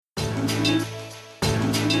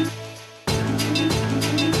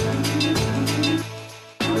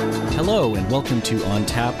Hello, and welcome to On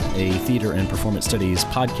Tap, a theater and performance studies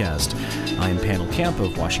podcast. I am Panel Camp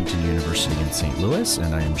of Washington University in St. Louis,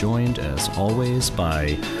 and I am joined, as always,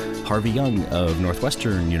 by Harvey Young of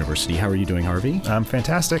Northwestern University. How are you doing, Harvey? I'm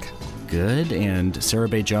fantastic. Good. And Sarah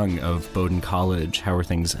Bay Jung of Bowdoin College. How are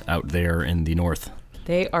things out there in the north?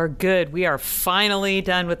 They are good. We are finally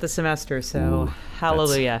done with the semester, so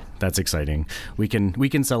hallelujah. That's exciting. We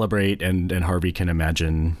can celebrate, and Harvey can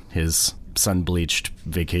imagine his sun-bleached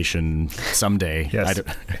vacation someday. Yes.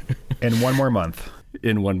 In one more month.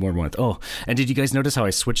 In one more month. Oh, and did you guys notice how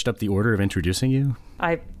I switched up the order of introducing you?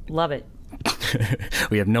 I love it.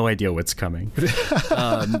 We have no idea what's coming.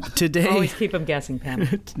 Today, always keep them guessing, Pam.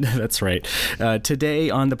 That's right. Today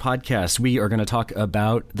on the podcast, we are going to talk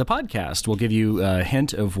about the podcast. We'll give you a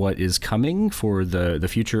hint of what is coming for the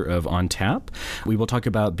future of On Tap. We will talk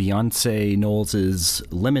about Beyonce Knowles'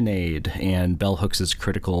 Lemonade and Bell Hooks'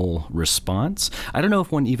 Critical Response. I don't know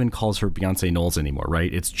if one even calls her Beyonce Knowles anymore,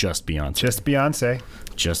 right? It's just Beyonce. Just Beyonce.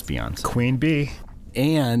 Just Beyonce. Queen Bee.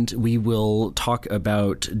 And we will talk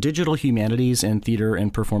about digital humanities and theater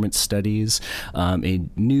and performance studies, a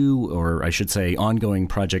new, or I should say, ongoing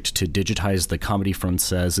project to digitize the Comedy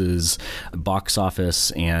Française's box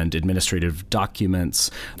office and administrative documents.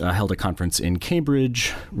 Held a conference in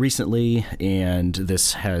Cambridge recently, and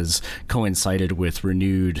this has coincided with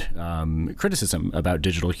renewed criticism about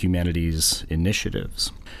digital humanities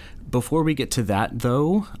initiatives. Before we get to that,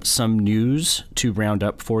 though, some news to round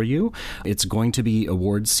up for you. It's going to be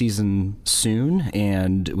awards season soon,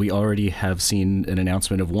 and we already have seen an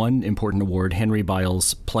announcement of one important award. Henry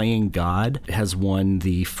Biles' Playing God has won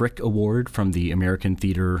the Frick Award from the American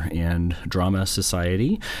Theater and Drama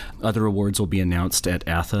Society. Other awards will be announced at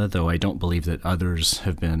ATHA, though I don't believe that others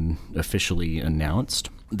have been officially announced.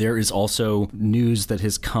 There is also news that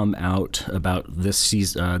has come out about this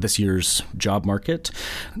year's job market.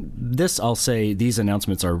 I'll say, these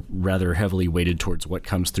announcements are rather heavily weighted towards what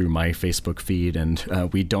comes through my Facebook feed, and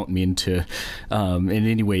we don't mean to in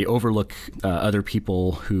any way overlook other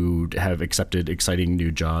people who have accepted exciting new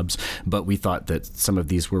jobs, but we thought that some of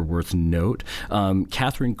these were worth note.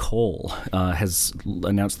 Catherine Cole has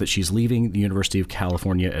announced that she's leaving the University of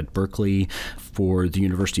California at Berkeley for the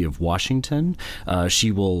University of Washington.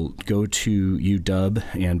 She will go to UW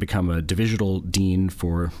and become a divisional dean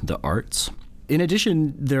for the arts. In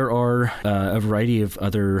addition, there are a variety of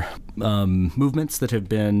other movements that have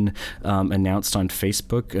been announced on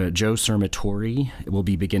Facebook. Joe Cermatori will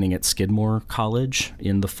be beginning at Skidmore College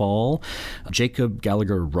in the fall. Jacob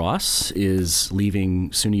Gallagher Ross is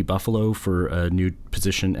leaving SUNY Buffalo for a new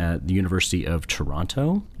position at the University of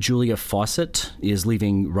Toronto. Julia Fawcett is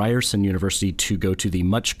leaving Ryerson University to go to the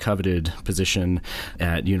much coveted position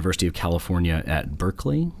at University of California at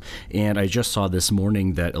Berkeley. And I just saw this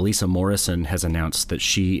morning that Elisa Morrison has announced that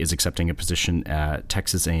she is accepting a position at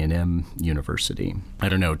Texas A&M University. I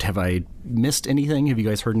don't know, have I missed anything? Have you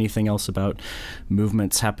guys heard anything else about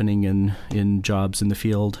movements happening in jobs in the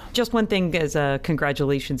field? Just one thing as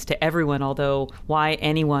congratulations to everyone, although why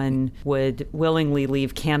anyone would willingly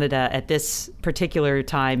leave Canada at this particular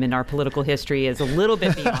time in our political history is a little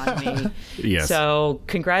bit beyond me. Yes. So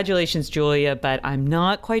congratulations, Julia, but I'm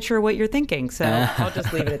not quite sure what you're thinking, so I'll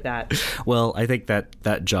just leave it at that. Well, I think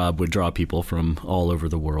that job would draw people from all over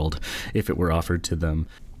the world if it were offered to them.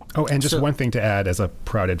 Oh, and just one thing to add as a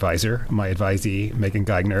proud advisor, my advisee, Megan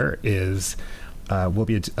Geigner, will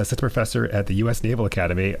be assistant professor at the U.S. Naval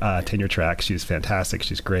Academy tenure track. She's fantastic.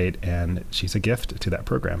 She's great, and she's a gift to that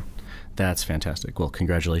program. That's fantastic. Well,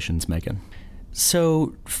 congratulations, Megan.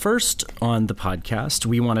 So first on the podcast,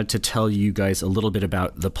 we wanted to tell you guys a little bit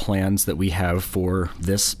about the plans that we have for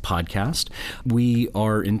this podcast. We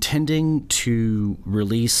are intending to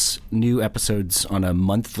release new episodes on a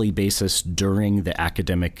monthly basis during the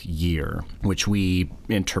academic year, which we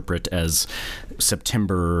interpret as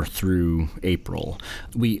September through April.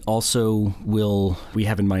 We also we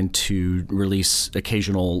have in mind to release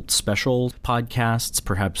occasional special podcasts,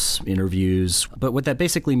 perhaps interviews. But what that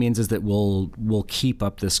basically means is that we'll keep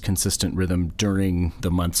up this consistent rhythm during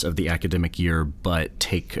the months of the academic year, but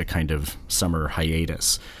take a kind of summer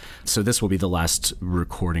hiatus. So this will be the last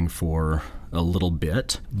recording for a little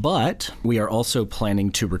bit, but we are also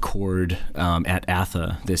planning to record at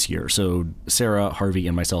ATHA this year. So Sarah, Harvey,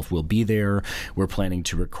 and myself will be there. We're planning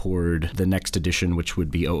to record the next edition, which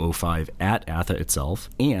would be 005 at ATHA itself.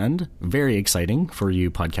 And very exciting for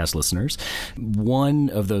you podcast listeners, one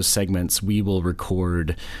of those segments we will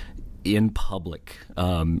record in public,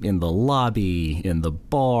 in the lobby, in the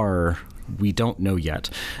bar. We don't know yet,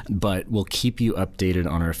 but we'll keep you updated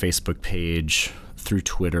on our Facebook page, through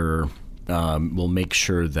Twitter, We'll make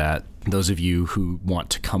sure that those of you who want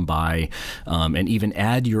to come by and even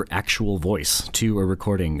add your actual voice to a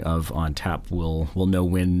recording of On Tap will know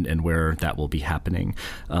when and where that will be happening.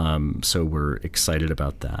 So we're excited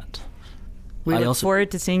about that. We look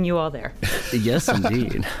forward to seeing you all there. Yes,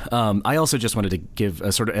 indeed. I also just wanted to give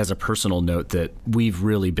a sort of as a personal note that we've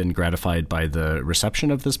really been gratified by the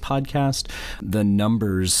reception of this podcast, the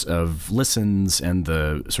numbers of listens and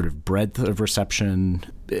the sort of breadth of reception.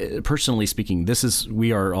 Personally speaking,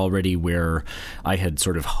 we are already where I had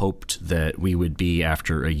sort of hoped that we would be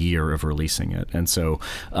after a year of releasing it. And so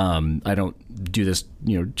I don't do this,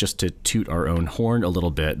 just to toot our own horn a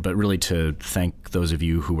little bit, but really to thank those of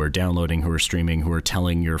you who are downloading, who are streaming, who are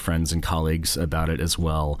telling your friends and colleagues about it as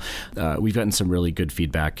well. We've gotten some really good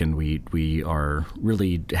feedback, and we are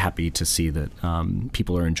really happy to see that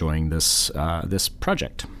people are enjoying this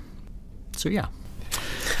project. So yeah.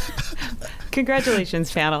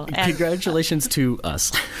 Congratulations, panel. And congratulations to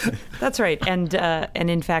us. That's right. And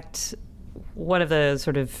in fact, one of the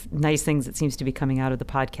sort of nice things that seems to be coming out of the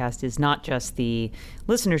podcast is not just the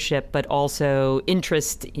listenership, but also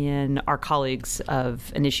interest in our colleagues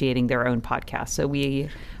of initiating their own podcast. So we,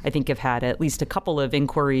 I think, have had at least a couple of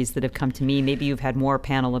inquiries that have come to me. Maybe you've had more,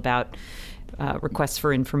 panel, about requests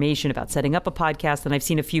for information about setting up a podcast. And I've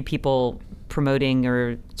seen a few people promoting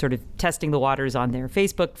or sort of testing the waters on their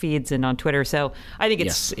Facebook feeds and on Twitter. So I think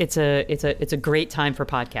it's a great time for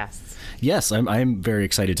podcasts. Yes, I'm very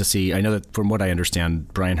excited to see. I know that from what I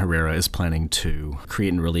understand, Brian Herrera is planning to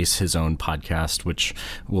create and release his own podcast, which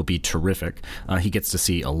will be terrific. He gets to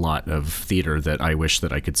see a lot of theater that I wish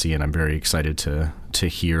that I could see, and I'm very excited to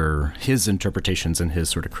hear his interpretations and his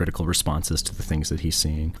sort of critical responses to the things that he's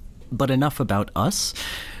seeing. But enough about us.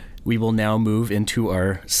 We will now move into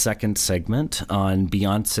our second segment on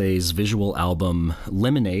Beyoncé's visual album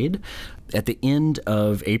Lemonade. At the end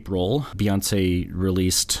of April, Beyoncé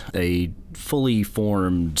released a fully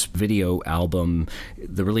formed video album.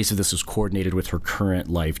 The release of this was coordinated with her current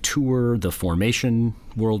live tour, the Formation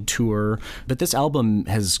World Tour. But this album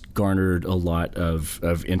has garnered a lot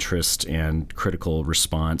of interest and critical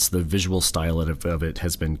response. The visual style of it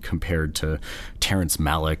has been compared to Terrence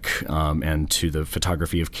Malick and to the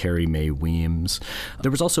photography of Carrie Mae Weems.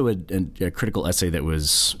 There was also a critical essay that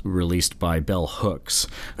was released by Bell Hooks,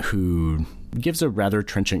 who gives a rather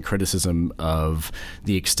trenchant criticism of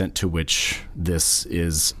the extent to which this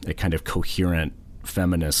is a kind of coherent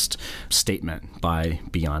feminist statement by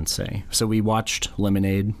Beyoncé. So we watched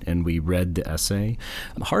Lemonade and we read the essay.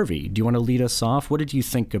 Harvey, do you want to lead us off? What did you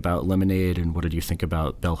think about Lemonade, and what did you think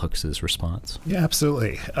about Bell Hooks' response? Yeah,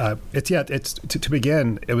 absolutely. It's to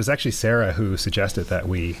begin, it was actually Sarah who suggested that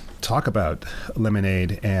we talk about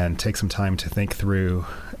Lemonade and take some time to think through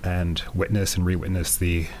and witness and re-witness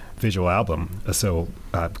the visual album. So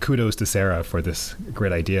kudos to Sarah for this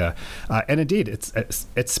great idea. And indeed, it's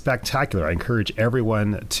spectacular. I encourage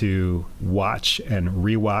everyone to watch and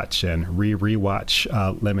rewatch and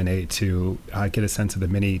rewatch Lemonade to get a sense of the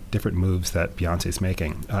many different moves that Beyonce's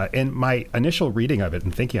making. In my initial reading of it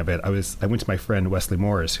and thinking of it, I went to my friend Wesley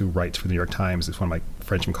Morris, who writes for the New York Times. He's one of my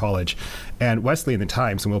friends from college. And Wesley in the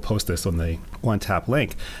Times, and we'll post this on the On Tap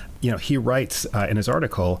link, he writes in his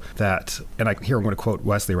article that, and I'm going to quote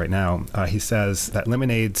Wesley right now. He says that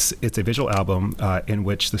Lemonade's, it's a visual album in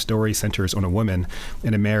which the story centers on a woman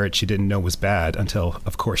in a marriage she didn't know was bad until,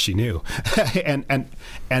 of course, she knew.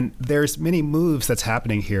 and there's many moves that's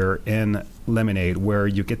happening here in Lemonade where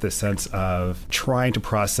you get this sense of trying to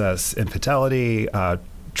process infidelity,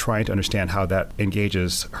 trying to understand how that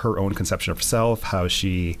engages her own conception of herself, how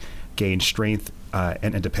she gains strength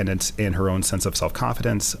and independence in her own sense of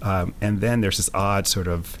self-confidence. And then there's this odd sort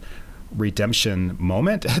of redemption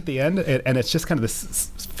moment at the end. And it's just kind of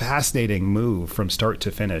this fascinating move from start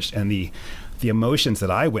to finish. And the emotions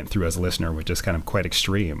that I went through as a listener were just kind of quite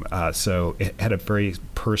extreme. So it had a very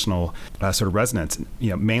personal sort of resonance,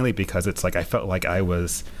 mainly because it's like I felt like I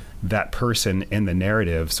was that person in the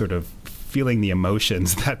narrative sort of feeling the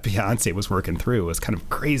emotions that Beyonce was working through. It was kind of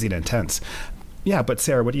crazy and intense. Yeah, but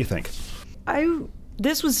Sarah, what do you think?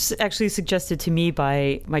 This was actually suggested to me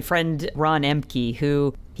by my friend Ron Emke,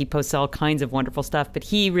 who he posts all kinds of wonderful stuff, but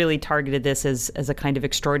he really targeted this as a kind of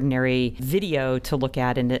extraordinary video to look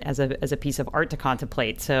at and as a piece of art to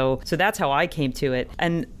contemplate. So that's how I came to it.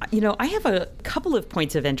 And, I have a couple of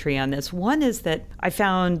points of entry on this. One is that I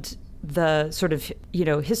found the sort of,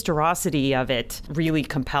 historicity of it really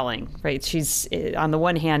compelling, right? She's on the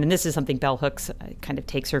one hand, and this is something Bell Hooks kind of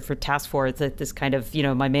takes her for task for, it's this kind of,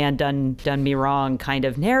 my man done me wrong kind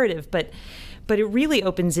of narrative. But But it really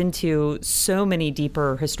opens into so many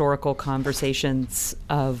deeper historical conversations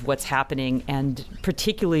of what's happening, and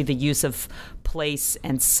particularly the use of place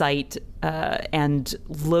and site and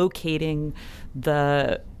locating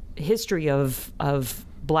the history of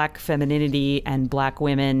Black femininity and Black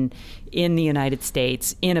women in the United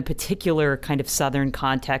States in a particular kind of Southern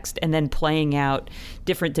context, and then playing out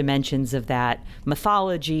different dimensions of that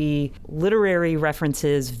mythology, literary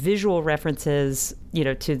references, visual references,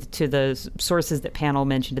 to the sources that Panel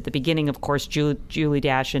mentioned at the beginning. Of course, Julie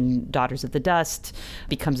Dash and Daughters of the Dust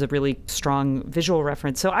becomes a really strong visual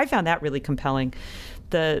reference. So I found that really compelling.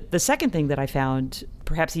 The second thing that I found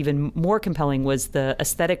perhaps even more compelling was the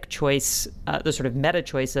aesthetic choice, the sort of meta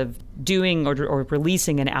choice of doing or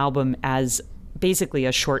releasing an album as basically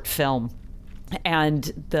a short film,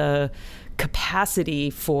 and the capacity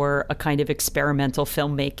for a kind of experimental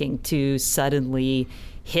filmmaking to suddenly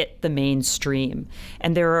hit the mainstream.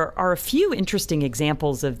 And there are a few interesting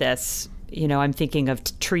examples of this. I'm thinking of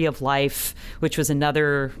Tree of Life, which was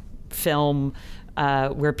another film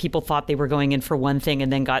where people thought they were going in for one thing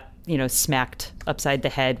and then got, smacked upside the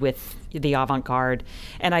head with the avant-garde.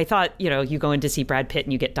 And I thought, you go in to see Brad Pitt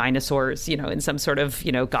and you get dinosaurs, in some sort of,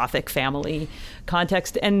 Gothic family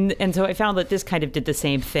context. And so I found that this kind of did the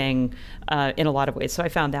same thing in a lot of ways. So I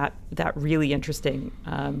found that really interesting.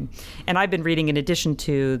 And I've been reading, in addition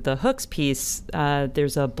to the Hooks piece,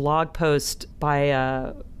 there's a blog post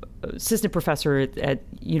by assistant professor at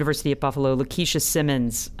University at Buffalo, Lakeisha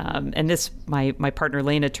Simmons. And this, my partner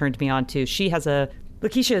Lena turned me on to.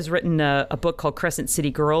 Lakeisha has written a book called Crescent City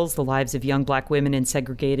Girls, The Lives of Young Black Women in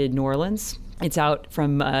Segregated New Orleans. It's out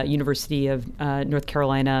from University of North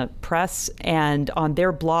Carolina Press. And on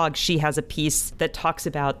their blog, she has a piece that talks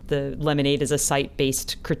about the Lemonade as a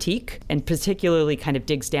site-based critique, and particularly kind of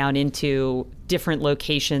digs down into different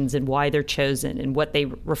locations and why they're chosen and what they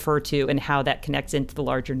refer to and how that connects into the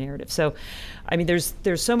larger narrative. So, I mean, there's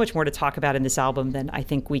so much more to talk about in this album than I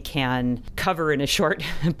think we can cover in a short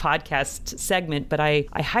podcast segment, but I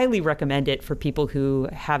highly recommend it for people who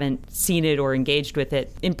haven't seen it or engaged with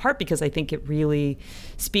it, in part because I think it really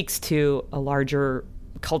speaks to a larger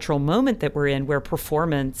cultural moment that we're in, where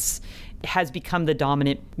performance has become the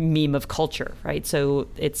dominant meme of culture, right? So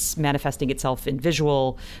it's manifesting itself in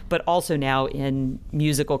visual, but also now in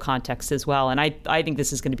musical contexts as well. And I think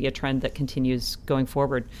this is going to be a trend that continues going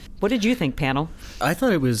forward. What did you think, Panel? I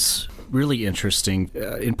thought it was really interesting,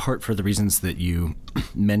 in part for the reasons that you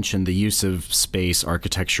mentioned, the use of space,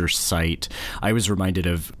 architecture, site. I was reminded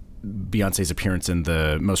of Beyonce's appearance in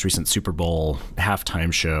the most recent Super Bowl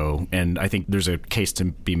halftime show. And I think there's a case to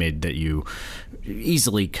be made that you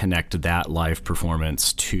easily connect that live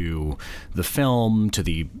performance to the film, to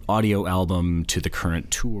the audio album, to the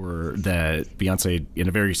current tour, that Beyonce, in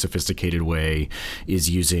a very sophisticated way, is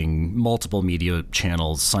using multiple media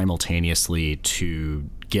channels simultaneously to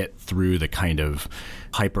get through the kind of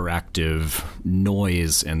hyperactive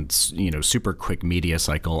noise and, super quick media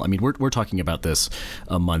cycle. I mean, we're talking about this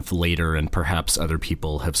a month later, and perhaps other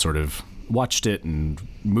people have sort of watched it and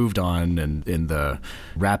moved on, and in the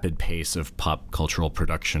rapid pace of pop cultural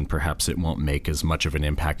production, perhaps it won't make as much of an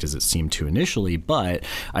impact as it seemed to initially. But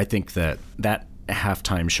I think that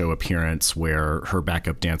halftime show appearance, where her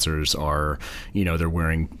backup dancers are, they're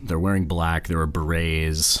wearing black, there are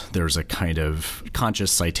berets, there's a kind of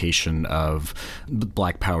conscious citation of the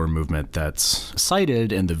Black Power movement that's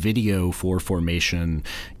cited, and the video for Formation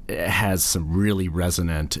has some really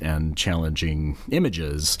resonant and challenging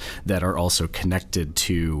images that are also connected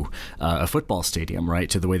to a football stadium, right?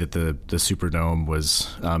 To the way that the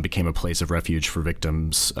Superdome became a place of refuge for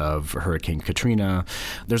victims of Hurricane Katrina.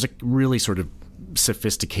 There's a really sort of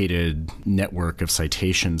sophisticated network of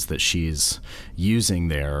citations that she's using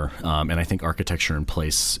there, and I think architecture in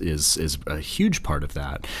place is a huge part of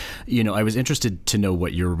that. I was interested to know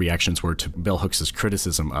what your reactions were to Bell Hooks'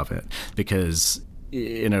 criticism of it, because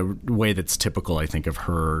in a way that's typical, I think, of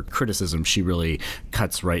her criticism, she really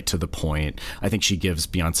cuts right to the point. I think she gives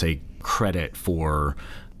Beyonce credit for,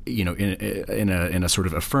 in a sort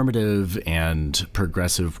of affirmative and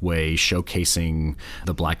progressive way, showcasing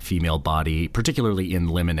the Black female body, particularly in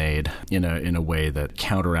Lemonade, in a way that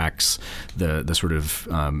counteracts the sort of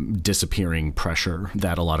disappearing pressure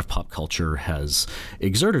that a lot of pop culture has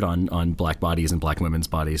exerted on Black bodies and Black women's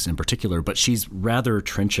bodies in particular. But she's rather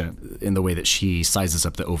trenchant in the way that she sizes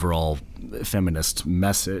up the overall feminist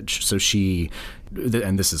message. So she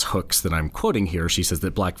and this is Hooks that I'm quoting here, she says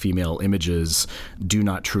that Black female images do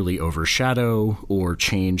not truly overshadow or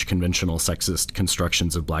change conventional sexist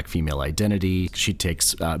constructions of Black female identity. She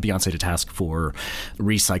takes Beyonce to task for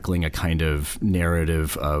recycling a kind of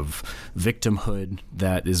narrative of victimhood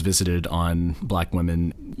that is visited on Black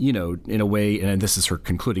women, in a way, and this is her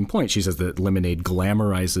concluding point. She says that Lemonade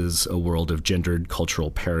glamorizes a world of gendered cultural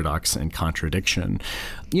paradox and contradiction.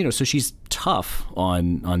 So she's tough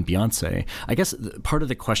on Beyonce. I guess part of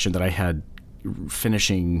the question that I had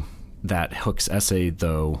finishing that Hooks essay,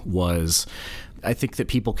 though, was I think that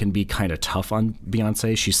people can be kind of tough on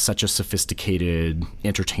Beyonce. She's such a sophisticated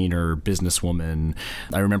entertainer, businesswoman.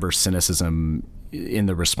 I remember cynicism in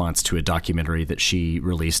the response to a documentary that she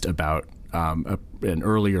released about an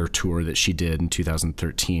earlier tour that she did in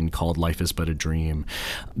 2013 called Life is But a Dream.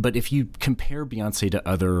 But if you compare Beyonce to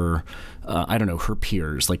other, her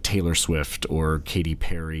peers like Taylor Swift or Katy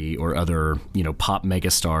Perry or other, pop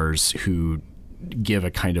megastars who give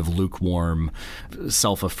a kind of lukewarm,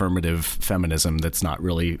 self-affirmative feminism that's not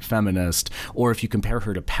really feminist, or if you compare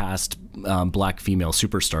her to past Black female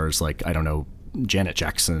superstars like, Janet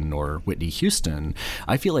Jackson or Whitney Houston,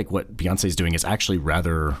 I feel like what Beyonce's doing is actually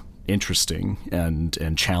rather interesting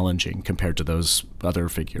and challenging compared to those other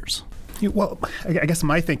figures. Well, I guess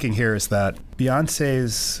my thinking here is that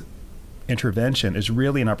Beyonce's intervention is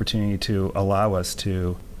really an opportunity to allow us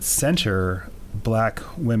to center Black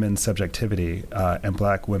women's subjectivity and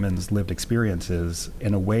Black women's lived experiences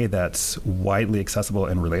in a way that's widely accessible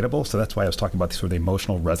and relatable. So that's why I was talking about the sort of the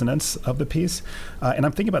emotional resonance of the piece. And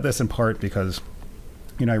I'm thinking about this in part because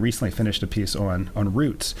I recently finished a piece on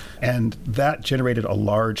roots, and that generated a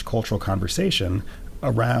large cultural conversation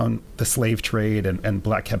around the slave trade and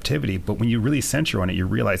Black captivity. But when you really center on it, you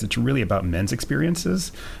realize it's really about men's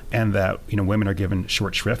experiences, and that women are given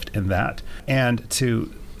short shrift in that. And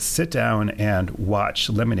to sit down and watch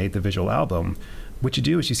Lemonade, the visual album, what you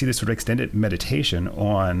do is you see this sort of extended meditation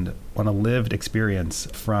on a lived experience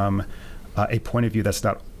from a point of view that's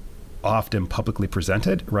not often publicly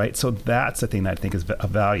presented, right? So that's the thing that I think is of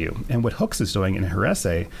value. And what Hooks is doing in her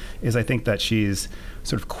essay is I think that she's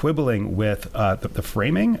sort of quibbling with the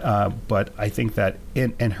framing, but I think that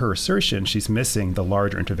in her assertion, she's missing the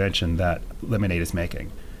larger intervention that Lemonade is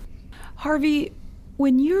making. Harvey,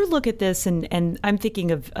 when you look at this, and I'm thinking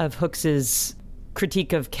of Hooks's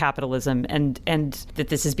critique of capitalism and that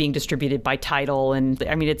this is being distributed by Tidal, and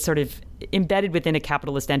I mean, it's sort of embedded within a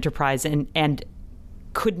capitalist enterprise and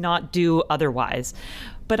could not do otherwise.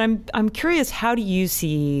 But I'm curious, how do you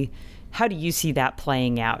see that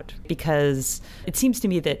playing out? Because it seems to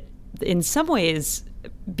me that in some ways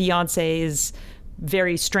Beyonce's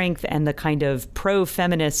very strength and the kind of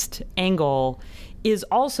pro-feminist angle is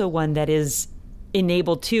also one that is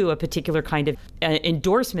enabled to a particular kind of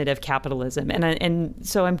endorsement of capitalism. And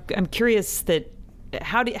so I'm curious that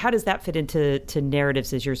how does that fit into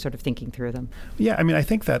narratives as you're sort of thinking through them? Yeah, I mean, I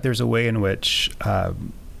think that there's a way in which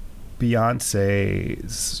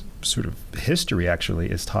Beyonce's sort of history actually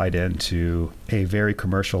is tied into a very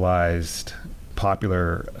commercialized,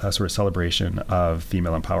 popular sort of celebration of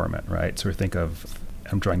female empowerment, right? So think of,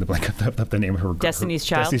 I'm drawing the blank of the name of her. Destiny's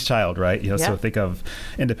Child. Destiny's Child, right? Yeah. So think of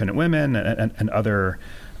Independent Women and other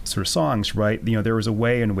sort of songs, right? There was a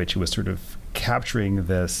way in which it was sort of capturing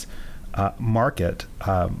this market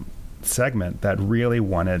segment that really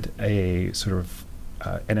wanted a sort of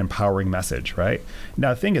an empowering message, right? Now,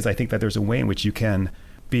 the thing is, I think that there's a way in which you can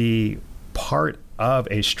be part of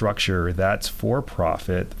a structure that's for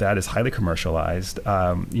profit, that is highly commercialized,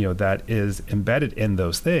 that is embedded in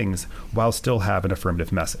those things while still have an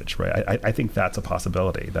affirmative message, right? I think that's a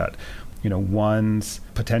possibility, that, one's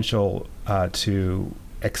potential to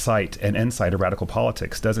excite and incite a radical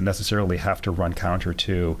politics doesn't necessarily have to run counter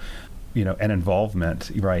to, an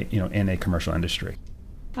involvement, right, in a commercial industry.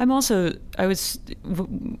 As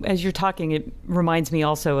you're talking, it reminds me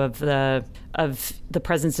also of the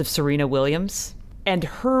presence of Serena Williams and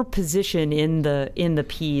her position in the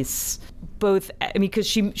piece, both, I mean,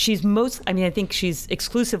 because I think she's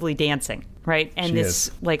exclusively dancing, right? And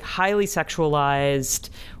this like highly sexualized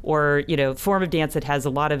or, form of dance that has a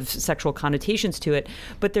lot of sexual connotations to it.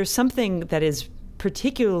 But there's something that is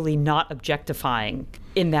particularly not objectifying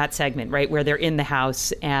in that segment, right? Where they're in the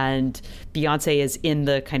house and Beyonce is in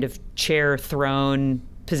the kind of chair throne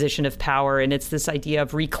position of power, and it's this idea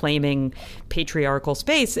of reclaiming patriarchal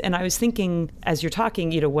space. And I was thinking, as you're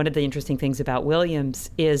talking, one of the interesting things about Williams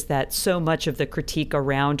is that so much of the critique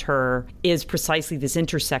around her is precisely this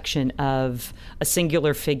intersection of a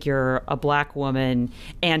singular figure, a Black woman,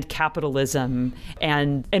 and capitalism,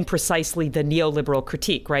 and precisely the neoliberal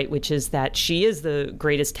critique, right? Which is that she is the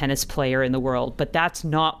greatest tennis player in the world, but that's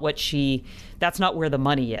not where the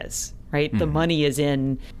money is. Right? Mm-hmm. The money is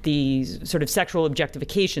in the sort of sexual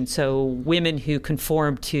objectification. So women who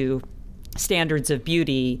conform to standards of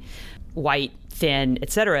beauty, white, thin,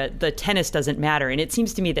 et cetera, the tennis doesn't matter. And it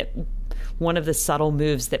seems to me that one of the subtle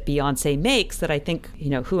moves that Beyonce makes that I think,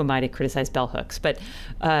 who am I to criticize bell hooks, but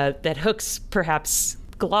that Hooks perhaps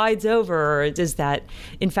glides over is that,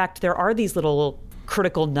 in fact, there are these little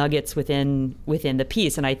critical nuggets within the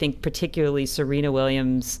piece. And I think particularly Serena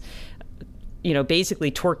Williams,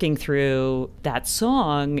 basically twerking through that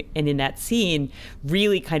song and in that scene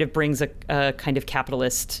really kind of brings a kind of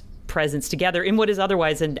capitalist presence together in what is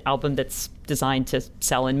otherwise an album that's designed to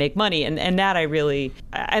sell and make money. And that I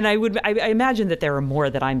imagine that there are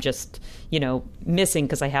more that I'm just, missing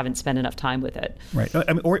because I haven't spent enough time with it. Right.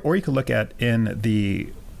 I mean, or you could look at in the,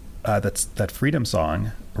 that Freedom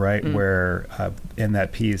song, right? Mm. Where in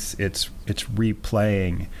that piece, it's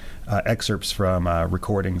replaying excerpts from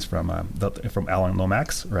recordings from Alan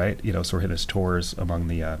Lomax, right? Sort of his tours among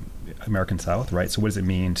the American South, right? So what does it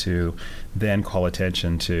mean to then call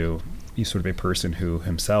attention to sort of a person who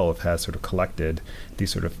himself has sort of collected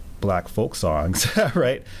these sort of Black folk songs,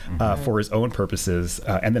 right, mm-hmm. For his own purposes,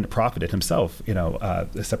 and then profited himself,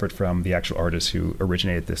 separate from the actual artist who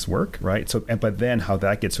originated this work, right? So, but then how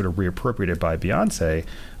that gets sort of reappropriated by Beyonce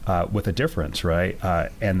with a difference, right?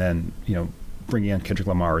 And then, bringing in Kendrick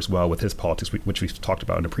Lamar as well with his politics, which we've talked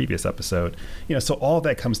about in a previous episode. So all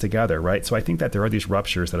that comes together, right? So I think that there are these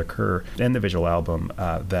ruptures that occur in the visual album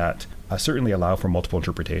that certainly allow for multiple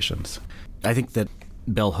interpretations. I think that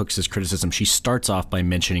Bell Hooks' criticism, she starts off by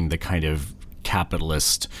mentioning the kind of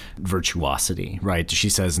capitalist virtuosity, right? She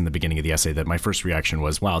says in the beginning of the essay that my first reaction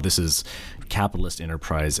was, wow, this is capitalist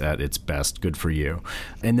enterprise at its best. Good for you.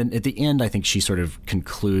 And then at the end, I think she sort of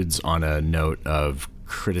concludes on a note of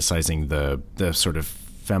criticizing the sort of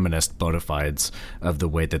feminist bona fides of the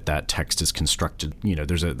way that text is constructed.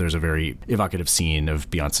 There's a very evocative scene of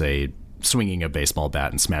Beyonce swinging a baseball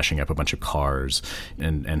bat and smashing up a bunch of cars,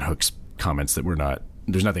 and Hooks comments that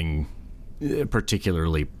there's nothing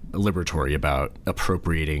particularly liberatory about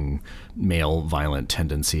appropriating male violent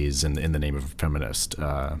tendencies in the name of a feminist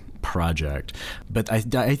project. But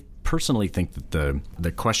I personally think that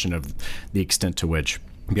the question of the extent to which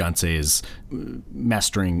Beyonce's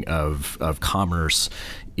mastering of commerce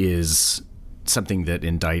is something that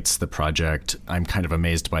indicts the project. I'm kind of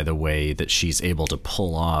amazed by the way that she's able to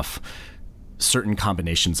pull off certain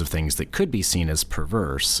combinations of things that could be seen as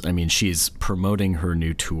perverse. I mean, she's promoting her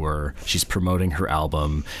new tour. She's promoting her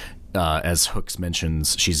album. As Hooks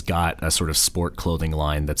mentions, she's got a sort of sport clothing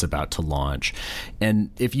line that's about to launch.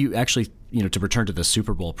 And if you actually, to return to the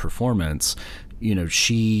Super Bowl performance,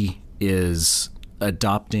 she is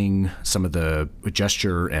adopting some of the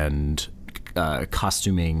gesture and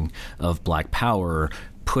costuming of Black Power,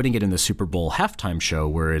 putting it in the Super Bowl halftime show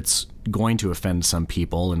where it's going to offend some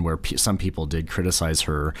people and where some people did criticize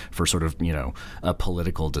her for sort of, a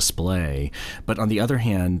political display. But on the other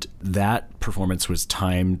hand, that performance was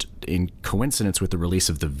timed in coincidence with the release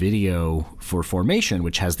of the video for Formation,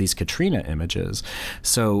 which has these Katrina images.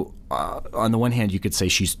 So on the one hand, you could say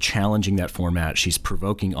she's challenging that format. She's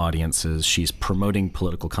provoking audiences. She's promoting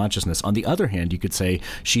political consciousness. On the other hand, you could say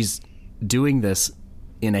she's doing this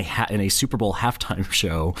in a Super Bowl halftime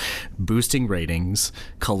show, boosting ratings,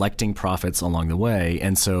 collecting profits along the way.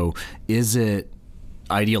 And so is it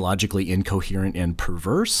ideologically incoherent and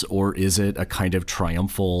perverse, or is it a kind of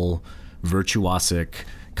triumphal, virtuosic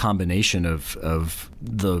combination of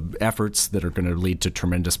the efforts that are going to lead to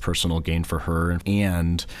tremendous personal gain for her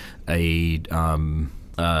and a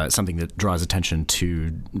something that draws attention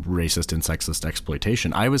to racist and sexist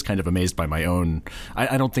exploitation? I was kind of amazed by my own.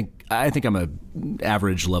 I think I'm a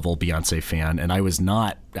average level Beyonce fan, and I was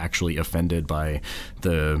not actually offended by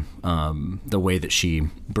the way that she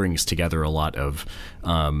brings together a lot of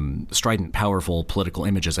strident, powerful political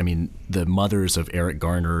images. I mean, the mothers of Eric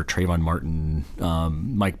Garner, Trayvon Martin,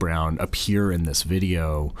 Mike Brown appear in this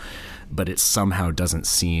video, but it somehow doesn't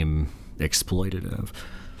seem exploitative.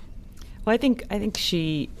 Well, I think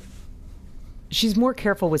she's more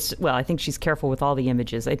careful with. Well, I think she's careful with all the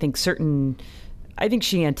images. I think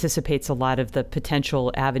she anticipates a lot of the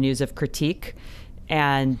potential avenues of critique,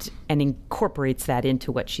 and incorporates that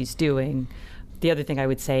into what she's doing. The other thing I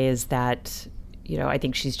would say is that I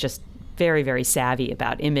think she's just very, very savvy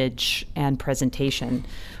about image and presentation.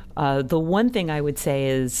 The one thing I would say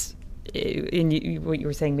is, what you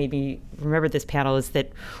were saying made me remember this panel, is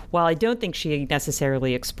that while I don't think she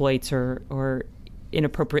necessarily exploits or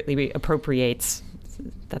inappropriately appropriates,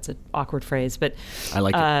 that's an awkward phrase, but I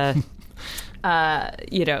like it.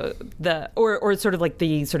 Or sort of like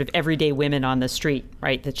the sort of everyday women on the street,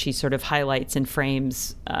 right? That she sort of highlights and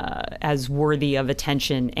frames as worthy of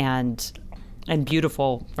attention and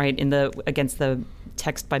beautiful, right? Against the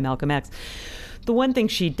text by Malcolm X. The one thing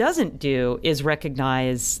she doesn't do is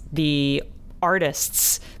recognize the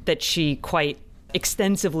artists that she quite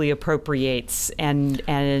extensively appropriates and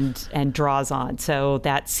draws on. So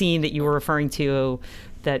that scene that you were referring to,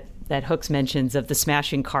 that Hooks mentions, of the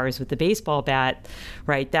smashing cars with the baseball bat,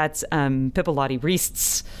 right? That's Pippa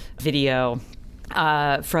Lottie-Reist's video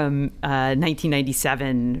from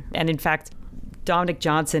 1997. And in fact, Dominic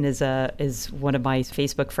Johnson is one of my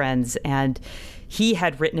Facebook friends, and he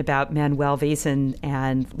had written about Manuel Vason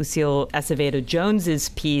and Lucille Acevedo-Jones's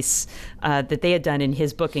piece that they had done in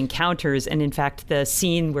his book Encounters. And in fact, the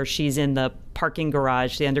scene where she's in the parking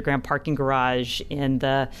garage, the underground parking garage, in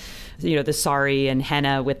the sari and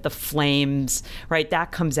henna with the flames, right?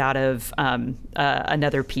 That comes out of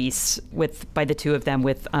another piece by the two of them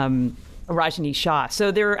with Rajani Shah. So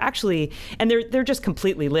they're actually, and they're just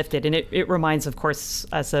completely lifted. And it reminds, of course,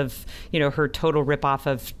 us of, her total ripoff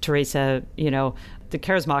of Teresa, the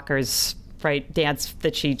Kersmacher's, right, dance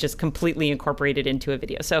that she just completely incorporated into a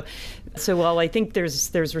video. So while I think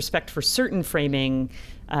there's respect for certain framing,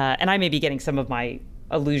 and I may be getting some of my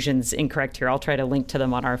allusions incorrect here. I'll try to link to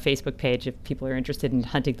them on our Facebook page if people are interested in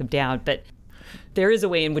hunting them down. But there is a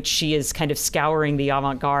way in which she is kind of scouring the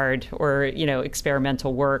avant-garde or,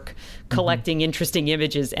 experimental work, collecting interesting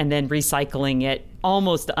images and then recycling it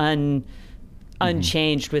almost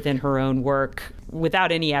unchanged within her own work,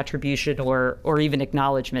 without any attribution or even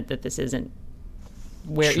acknowledgement that this isn't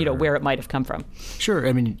where, Sure. Where it might have come from. Sure.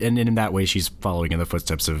 I mean, and in that way, she's following in the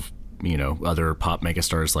footsteps of, other pop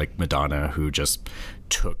megastars like Madonna, who just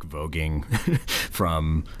took voguing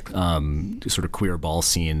from sort of queer ball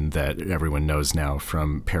scene that everyone knows now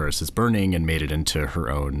from Paris is Burning and made it into her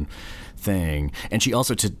own thing. And she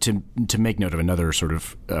also, to make note of another sort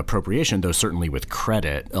of appropriation, though certainly with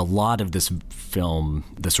credit, a lot of this film,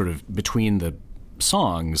 the sort of between the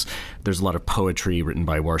songs, there's a lot of poetry written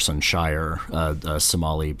by Warsan Shire, a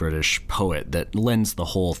Somali British poet, that lends the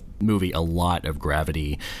whole movie a lot of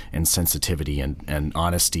gravity and sensitivity and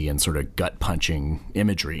honesty and sort of gut-punching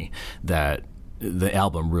imagery that the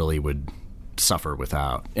album really would suffer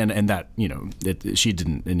without. And that, she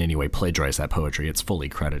didn't in any way plagiarize that poetry. It's fully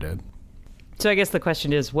credited. So I guess the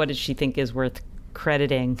question is, what does she think is worth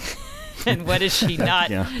crediting? And what does she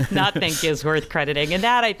not think is worth crediting? And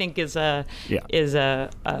that, I think, is a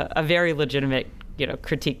very legitimate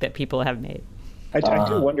critique that people have made. I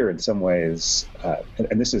do wonder in some ways,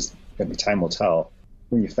 and this is, time will tell,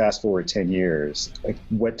 when you fast forward 10 years, like,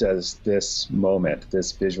 what does this moment,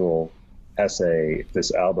 this visual essay,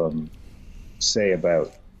 this album say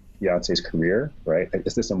about Beyonce's career, right?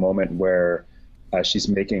 Is this a moment where she's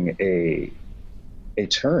making a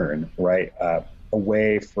turn, right,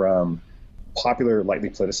 away from popular, lightly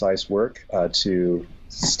politicized work to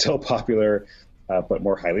still popular, but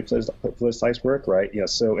more highly politicized work, right?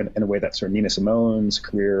 So in a way that sort of Nina Simone's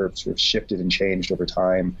career sort of shifted and changed over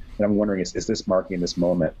time. And I'm wondering, is this marking this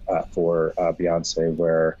moment for Beyonce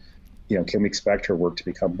where, can we expect her work to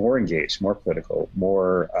become more engaged, more political,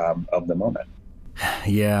 more of the moment?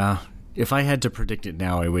 Yeah. If I had to predict it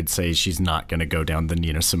now, I would say she's not going to go down the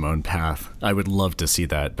Nina Simone path. I would love to see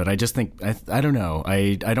that, but I just think, I don't know.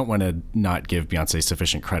 I don't want to not give Beyonce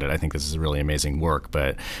sufficient credit. I think this is really amazing work,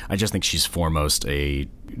 but I just think she's foremost a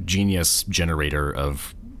genius generator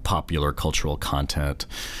of popular cultural content.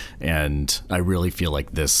 And I really feel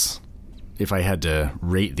like this, if I had to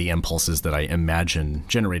rate the impulses that I imagine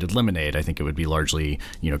generated Lemonade, I think it would be largely,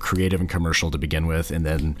 creative and commercial to begin with, and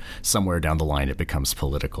then somewhere down the line it becomes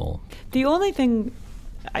political. The only thing,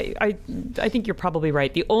 I think you're probably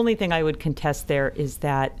right. The only thing I would contest there is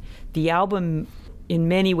that the album in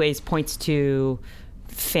many ways points to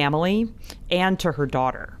family and to her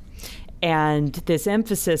daughter. And this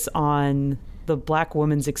emphasis on the Black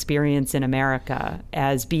woman's experience in America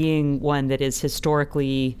as being one that is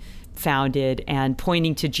historically founded and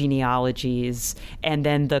pointing to genealogies, and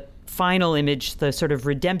then the final image, the sort of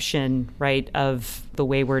redemption, right, of the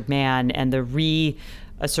wayward man and the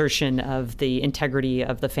reassertion of the integrity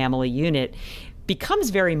of the family unit becomes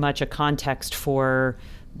very much a context for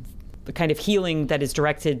the kind of healing that is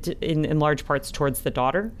directed in large parts towards the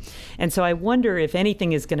daughter. And so I wonder if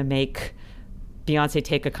anything is going to make Beyonce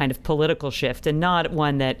take a kind of political shift, and not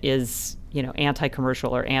one that is,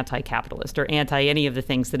 anti-commercial or anti-capitalist or anti any of the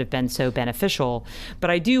things that have been so beneficial. But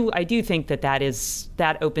I do think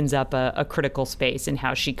that opens up a critical space in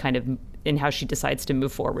how she decides to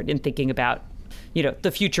move forward in thinking about,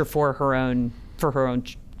 the future for her own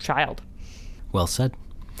child. Well said.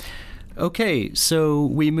 Okay, so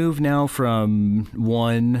we move now from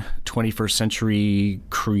one 21st century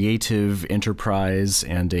creative enterprise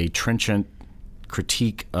and a trenchant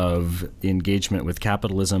critique of engagement with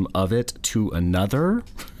capitalism of it to another.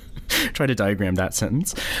 Try to diagram that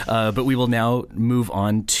sentence. But we will now move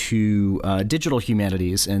on to digital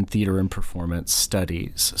humanities and theater and performance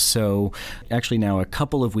studies. So actually now a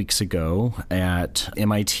couple of weeks ago at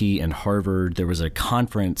MIT and Harvard, there was a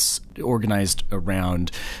conference organized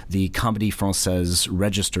around the Comédie Française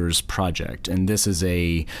Registers Project. And this is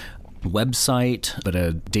a website, but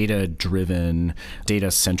a data-driven,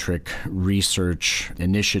 data-centric research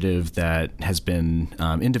initiative that has been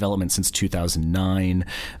in development since 2009.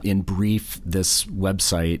 In brief, this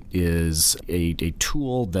website is a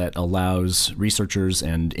tool that allows researchers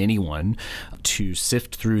and anyone to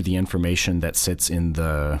sift through the information that sits in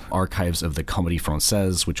the archives of the Comédie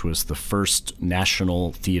Française, which was the first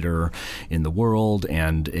national theater in the world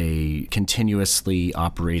and a continuously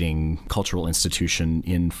operating cultural institution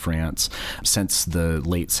in France since the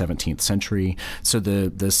late 17th century. So the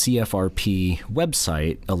CFRP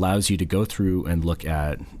website allows you to go through and look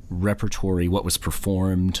at repertory, what was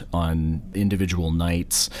performed on individual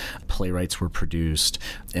nights, playwrights were produced,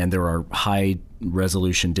 and there are high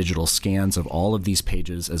resolution digital scans of all of these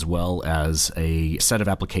pages, as well as a set of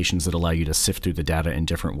applications that allow you to sift through the data in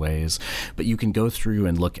different ways. But you can go through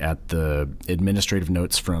and look at the administrative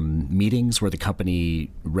notes from meetings where the company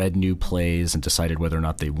read new plays and decided whether or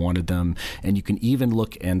not they wanted them. And you can even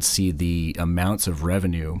look and see the amounts of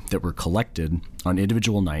revenue that were collected on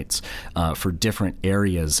individual nights for different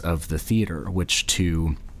areas of the theater, which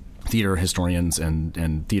to theater historians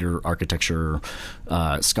and theater architecture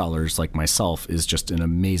scholars like myself is just an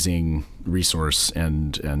amazing resource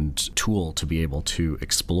and tool to be able to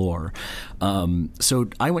explore. So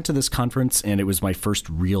I went to this conference, and it was my first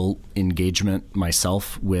real engagement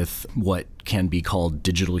myself with what can be called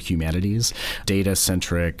digital humanities,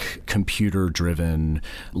 data-centric, computer-driven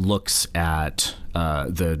looks at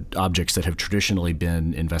the objects that have traditionally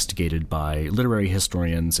been investigated by literary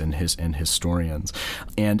historians and historians.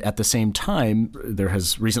 And at the same time, there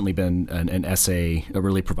has recently been an essay, a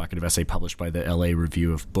really provocative essay published by the LA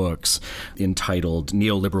Review of Books entitled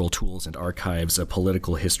Neoliberal Tools and Archives, A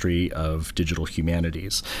Political History of Digital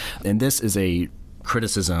Humanities. And this is a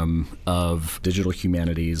criticism of digital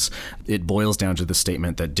humanities. It boils down to the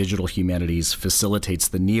statement that digital humanities facilitates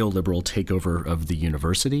the neoliberal takeover of the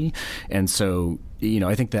university. And so,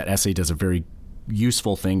 I think that essay does a very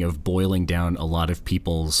useful thing of boiling down a lot of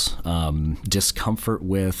people's discomfort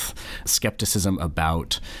with, skepticism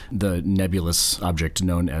about the nebulous object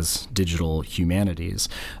known as digital humanities.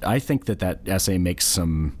 I think that essay makes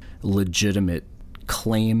some legitimate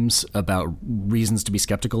claims about reasons to be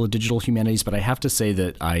skeptical of digital humanities, but I have to say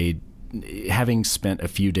that having spent a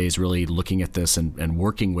few days really looking at this and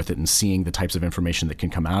working with it and seeing the types of information that can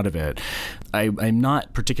come out of it, I'm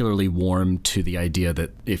not particularly warm to the idea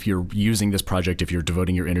that if you're using this project, if you're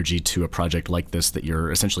devoting your energy to a project like this, that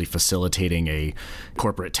you're essentially facilitating a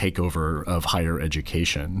corporate takeover of higher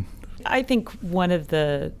education. I think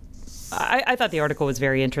I thought the article was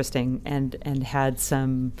very interesting and had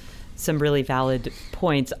some really valid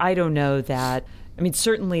points. I don't know that,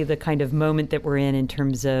 certainly the kind of moment that we're in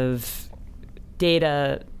terms of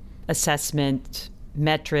data assessment,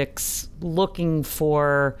 metrics, looking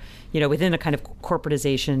for, within a kind of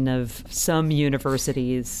corporatization of some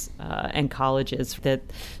universities and colleges, that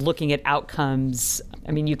looking at outcomes,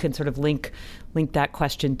 you can sort of link that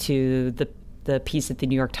question to the piece that the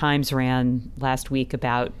New York Times ran last week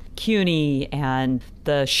about CUNY and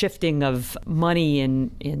the shifting of money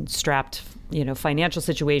in strapped, financial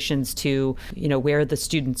situations to, where the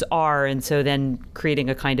students are. And so then creating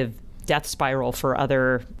a kind of death spiral for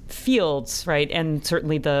other fields, right? And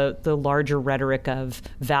certainly the larger rhetoric of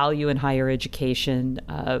value in higher education,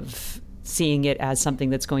 of seeing it as something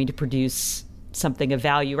that's going to produce something of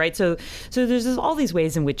value, right? So there's all these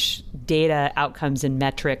ways in which data outcomes and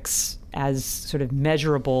metrics as sort of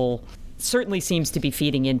measurable certainly seems to be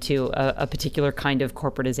feeding into a particular kind of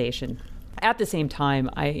corporatization. At the same time,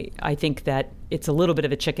 I think that it's a little bit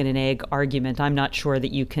of a chicken and egg argument. I'm not sure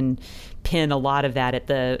that you can pin a lot of that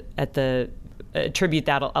attribute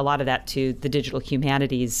a lot of that to the digital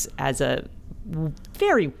humanities as a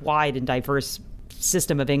very wide and diverse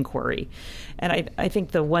system of inquiry. And I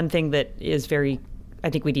think the one thing that is I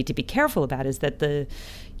think we need to be careful about is that the,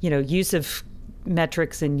 use of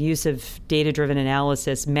metrics and use of data-driven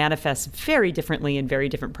analysis manifests very differently in very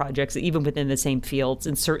different projects, even within the same fields,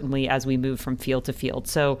 and certainly as we move from field to field.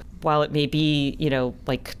 So while it may be,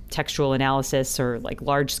 like textual analysis or like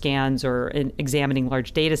large scans or examining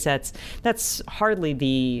large data sets, that's hardly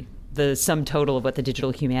the sum total of what the digital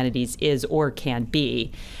humanities is or can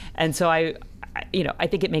be. And so I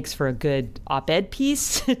think it makes for a good op-ed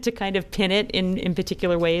piece to kind of pin it in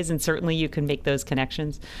particular ways, and certainly you can make those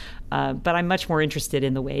connections. But I'm much more interested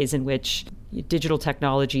in the ways in which digital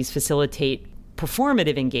technologies facilitate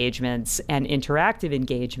performative engagements and interactive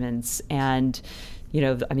engagements. And,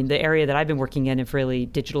 the area that I've been working in of really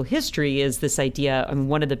digital history is this idea.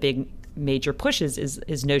 One of the big major pushes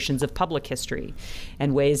is notions of public history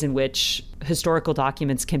and ways in which historical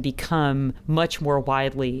documents can become much more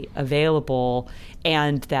widely available,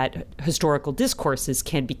 and that historical discourses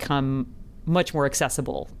can become much more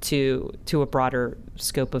accessible to a broader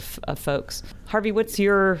scope of folks. Harvey, what's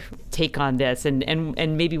your take on this? And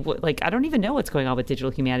maybe I don't even know what's going on with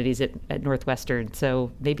digital humanities at Northwestern.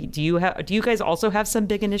 So maybe do you guys also have some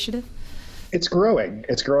big initiative? It's growing.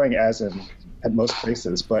 It's growing as in at most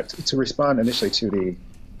places. But to respond initially to the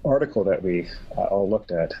article that we all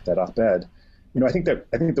looked at, that op-ed, I think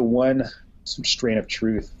the one strain of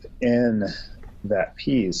truth in that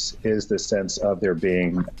piece is the sense of there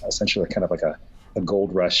being essentially kind of like a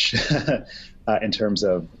gold rush in terms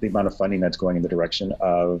of the amount of funding that's going in the direction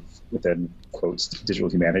of, within quotes, digital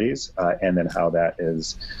humanities, and then how that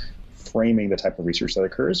is framing the type of research that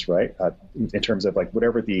occurs, right? In terms of like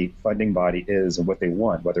whatever the funding body is and what they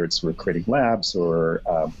want, whether it's sort of creating labs or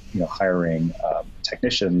hiring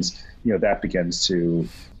technicians, that begins to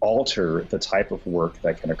alter the type of work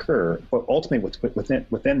that can occur. But ultimately,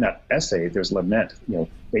 within that essay, there's lament,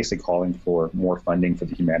 basically calling for more funding for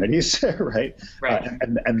the humanities, right?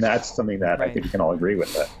 And that's something that I think we can all agree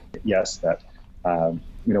with. That yes, that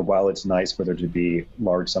while it's nice for there to be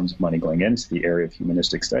large sums of money going into the area of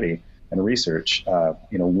humanistic study and research,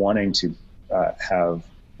 wanting to have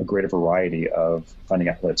a greater variety of funding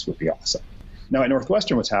outlets would be awesome. Now, at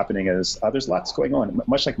Northwestern, what's happening is there's lots going on.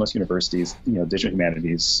 Much like most universities, digital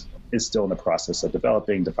humanities is still in the process of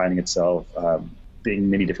developing, defining itself, being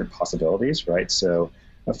many different possibilities, right? So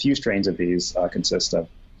a few strains of these consist of,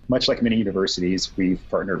 much like many universities, we've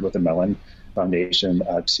partnered with the Mellon Foundation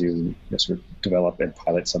to sort of develop and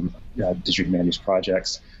pilot some digital humanities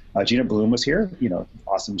projects. Gina Bloom was here,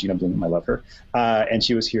 awesome Gina Bloom, I love her. And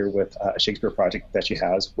she was here with a Shakespeare project that she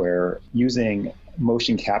has where using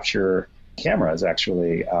motion capture cameras,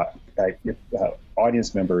 actually,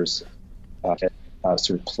 audience members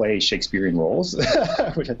sort of play Shakespearean roles,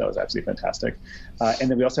 which I thought was absolutely fantastic.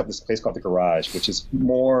 And then we also have this place called The Garage, which is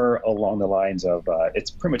more along the lines of,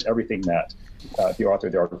 it's pretty much everything that the author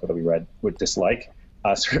of the article that we read would dislike,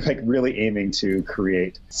 sort of like really aiming to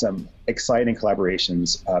create some exciting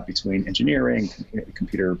collaborations between engineering,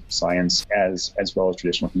 computer science, as well as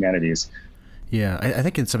traditional humanities. Yeah, I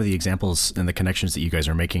think in some of the examples and the connections that you guys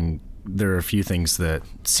are making, there are a few things that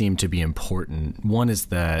seem to be important. One is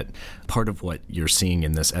that part of what you're seeing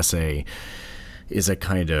in this essay is a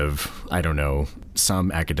kind of,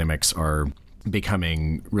 some academics are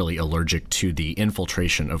becoming really allergic to the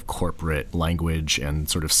infiltration of corporate language and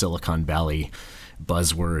sort of Silicon Valley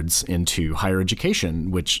buzzwords into higher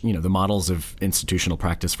education, which, the models of institutional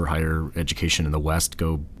practice for higher education in the West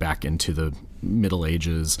go back into the Middle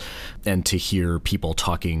Ages. And to hear people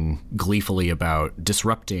talking gleefully about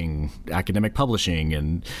disrupting academic publishing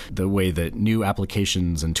and the way that new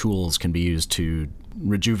applications and tools can be used to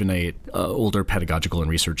rejuvenate older pedagogical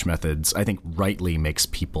and research methods, I think rightly makes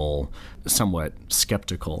people somewhat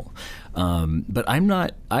skeptical. But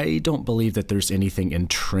I don't believe that there's anything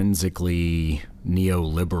intrinsically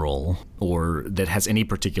neoliberal or that has any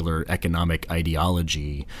particular economic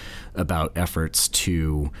ideology about efforts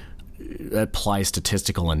to apply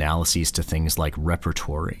statistical analyses to things like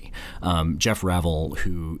repertory. Jeff Ravel,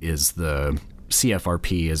 who is the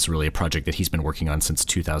CFRP, is really a project that he's been working on since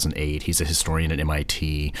 2008. He's a historian at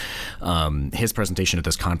MIT. His presentation at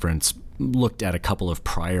this conference looked at a couple of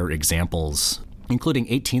prior examples, including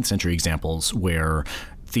 18th century examples where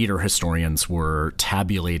theater historians were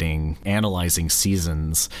tabulating, analyzing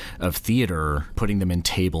seasons of theater, putting them in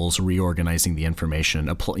tables, reorganizing the information,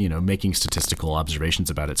 making statistical observations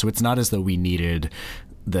about it. So it's not as though we needed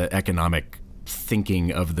the economic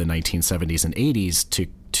thinking of the 1970s and 80s to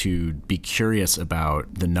to be curious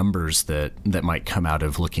about the numbers that might come out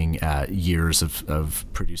of looking at years of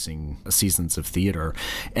producing seasons of theater.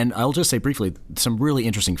 And I'll just say briefly, some really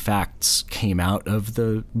interesting facts came out of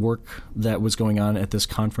the work that was going on at this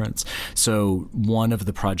conference. So one of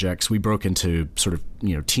the projects, we broke into sort of,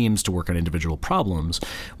 teams to work on individual problems.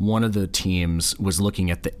 One of the teams was looking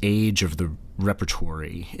at the age of the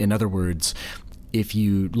repertory. In other words, if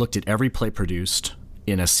you looked at every play produced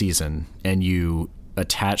in a season and you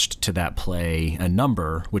attached to that play a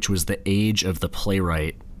number, which was the age of the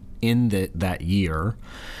playwright in that year,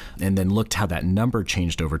 and then looked how that number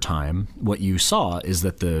changed over time, what you saw is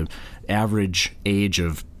that the average age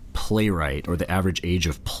of playwright, or the average age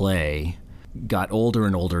of play, got older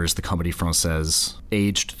and older as the Comédie Française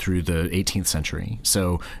aged through the 18th century.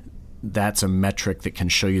 So that's a metric that can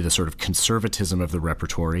show you the sort of conservatism of the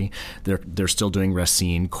repertory. They're still doing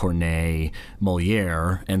Racine, Corneille,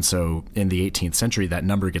 Molière, and so in the 18th century, that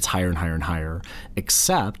number gets higher and higher and higher,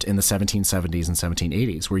 except in the 1770s and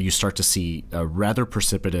 1780s, where you start to see a rather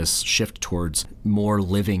precipitous shift towards more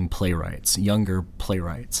living playwrights, younger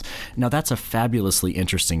playwrights. Now, that's a fabulously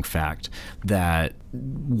interesting fact that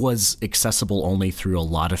was accessible only through a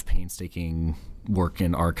lot of painstaking work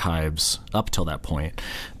in archives up till that point.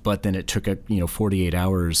 But then it took 48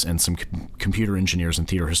 hours and some computer engineers and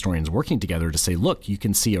theater historians working together to say, look, you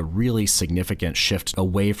can see a really significant shift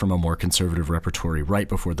away from a more conservative repertory right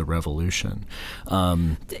before the revolution.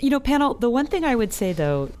 Panel, the one thing I would say,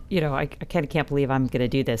 though, I kind of can't believe I'm going to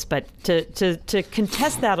do this, but to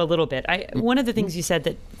contest that a little bit, one of the things you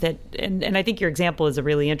said that and I think your example is a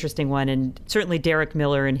really interesting one, and certainly Derek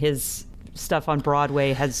Miller and his stuff on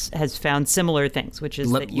Broadway has found similar things, which is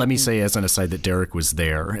let me say as an aside that Derek was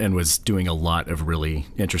there and was doing a lot of really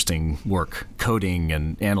interesting work coding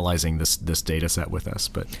and analyzing this data set with us.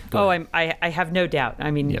 But I have no doubt. I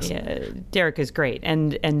mean, yes. Derek is great,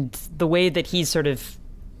 and the way that he's sort of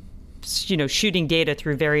shooting data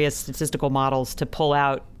through various statistical models to pull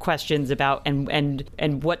out questions about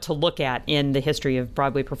and what to look at in the history of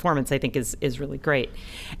Broadway performance, I think is really great.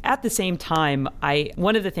 At the same time,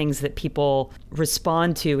 one of the things that people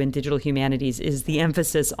respond to in digital humanities is the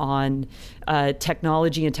emphasis on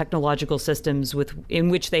technology and technological systems in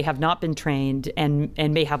which they have not been trained and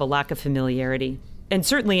may have a lack of familiarity. And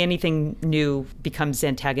certainly anything new becomes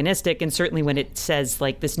antagonistic. And certainly when it says,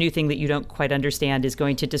 like, this new thing that you don't quite understand is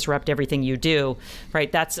going to disrupt everything you do, right?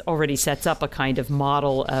 That's already sets up a kind of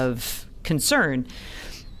model of concern.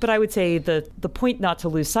 But I would say the point not to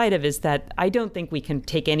lose sight of is that I don't think we can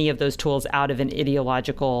take any of those tools out of an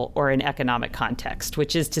ideological or an economic context,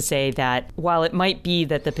 which is to say that while it might be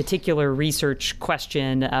that the particular research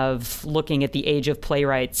question of looking at the age of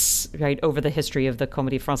playwrights, right, over the history of the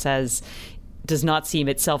Comédie Française does not seem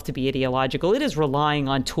itself to be ideological, it is relying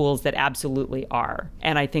on tools that absolutely are.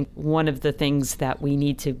 And I think one of the things that we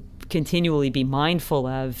need to continually be mindful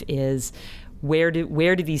of is where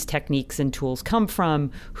do these techniques and tools come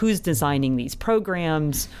from? Who's designing these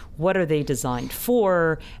programs? What are they designed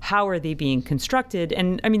for? How are they being constructed?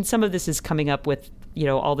 And I mean, some of this is coming up with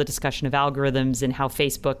all the discussion of algorithms and how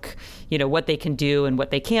Facebook, what they can do and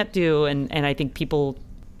what they can't do. And I think people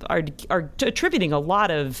are attributing a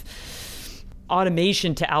lot of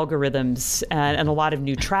automation to algorithms and a lot of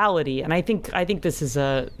neutrality, and I think this is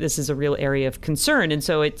a real area of concern. And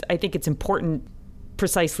so I think it's important,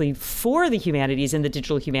 precisely for the humanities and the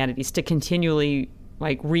digital humanities, to continually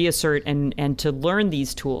reassert and to learn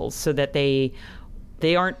these tools so that they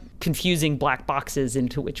aren't confusing black boxes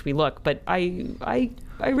into which we look. But I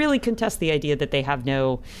really contest the idea that they have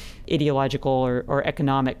no ideological or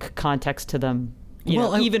economic context to them,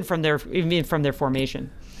 even from their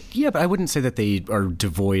formation. Yeah, but I wouldn't say that they are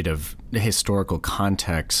devoid of historical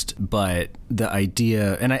context, but the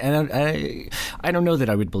idea, and I don't know that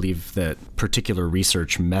I would believe that particular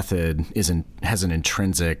research method has an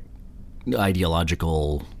intrinsic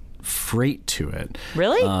ideological freight to it.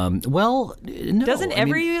 Really? Well, no. Doesn't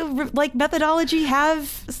every methodology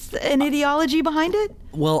have an ideology behind it?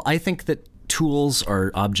 Well, I think that tools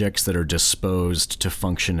are objects that are disposed to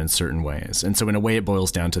function in certain ways. And so in a way it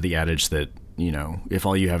boils down to the adage that, if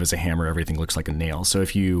all you have is a hammer, everything looks like a nail. So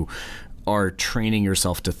if you are training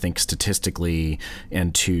yourself to think statistically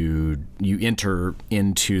and you enter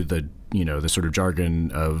into the sort of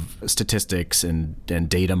jargon of statistics and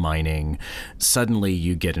data mining, suddenly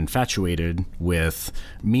you get infatuated with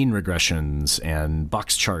mean regressions and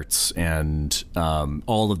box charts and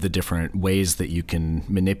all of the different ways that you can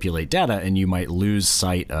manipulate data, and you might lose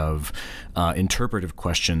sight of interpretive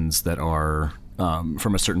questions that are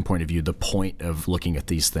from a certain point of view, the point of looking at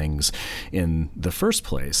these things in the first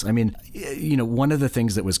place. I mean, one of the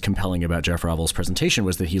things that was compelling about Jeff Ravel's presentation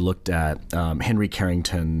was that he looked at Henry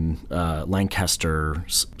Carrington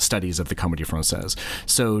Lancaster's studies of the Comédie Française.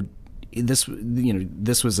 So this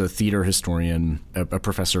was a theater historian, a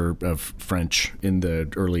professor of French in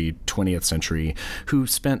the early 20th century, who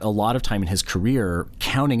spent a lot of time in his career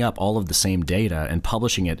counting up all of the same data and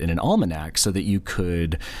publishing it in an almanac so that you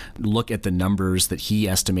could look at the numbers that he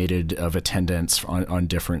estimated of attendance on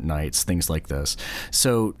different nights, things like this.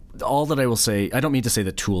 So all that I will say, I don't mean to say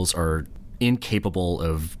that tools are incapable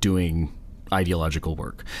of doing ideological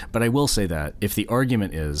work. But I will say that if the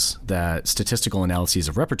argument is that statistical analyses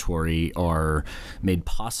of repertory are made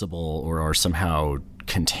possible or are somehow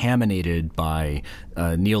contaminated by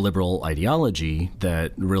neoliberal ideology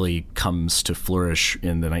that really comes to flourish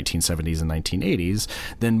in the 1970s and 1980s,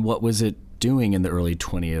 then what was it doing in the early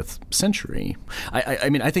 20th century? I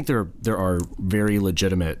mean, I think there are very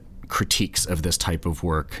legitimate critiques of this type of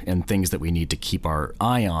work and things that we need to keep our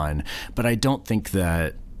eye on, but I don't think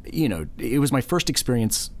that it was my first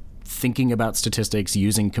experience thinking about statistics,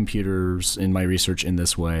 using computers in my research in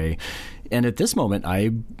this way. And at this moment, I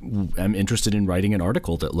am interested in writing an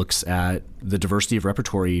article that looks at the diversity of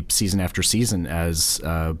repertory season after season as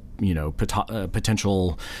a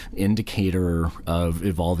potential indicator of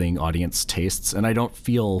evolving audience tastes. And I don't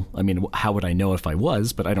feel, I mean, how would I know if I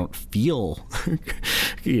was, but I don't feel,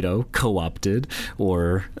 co-opted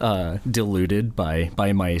or diluted by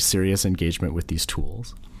my serious engagement with these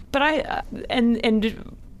tools. But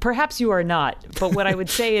and perhaps you are not. But what I would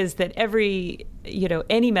say is that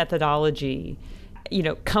any methodology,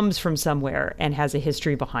 comes from somewhere and has a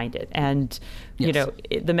history behind it. And, yes.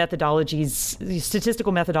 The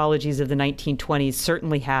statistical methodologies of the 1920s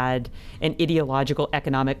certainly had an ideological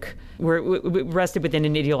economic, rested within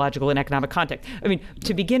an ideological and economic context. I mean,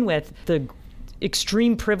 to begin with, the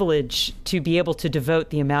extreme privilege to be able to devote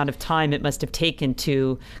the amount of time it must have taken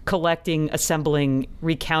to collecting, assembling,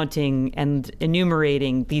 recounting, and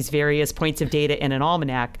enumerating these various points of data in an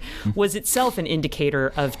almanac was itself an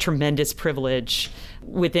indicator of tremendous privilege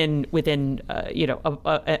within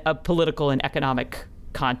a political and economic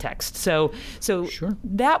context. So sure.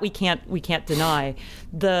 That we can't deny.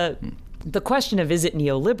 The question of is it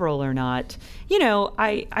neoliberal or not?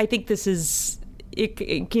 I think this is.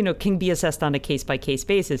 It can be assessed on a case-by-case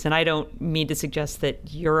basis. And I don't mean to suggest that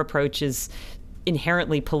your approach is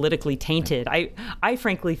inherently politically tainted. I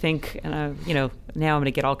frankly think, now I'm going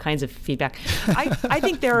to get all kinds of feedback. I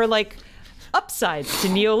think there are upsides to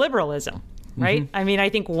neoliberalism, right? Mm-hmm. I mean, I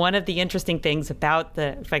think one of the interesting things about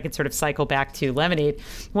if I could sort of cycle back to Lemonade,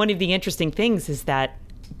 one of the interesting things is that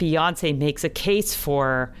Beyonce makes a case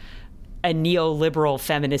for a neoliberal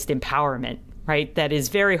feminist empowerment, right? That is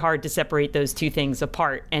very hard to separate those two things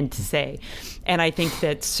apart and to say. And I think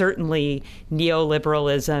that certainly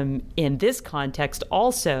neoliberalism in this context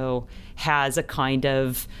also has a kind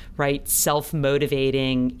of,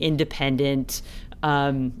 self-motivating, independent,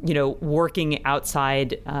 working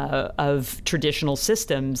outside of traditional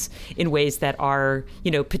systems in ways that are,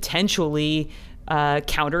 potentially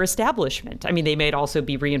counter-establishment. I mean, they may also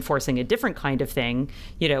be reinforcing a different kind of thing,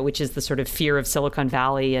 which is the sort of fear of Silicon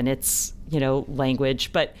Valley and its,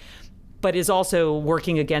 language, but is also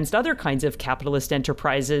working against other kinds of capitalist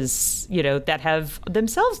enterprises, that have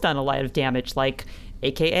themselves done a lot of damage, like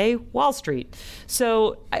AKA Wall Street.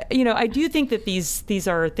 So, I do think that these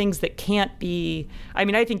are things that can't be. I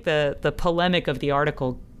mean, I think the polemic of the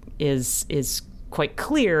article is quite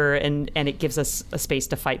clear, and it gives us a space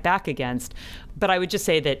to fight back against. But I would just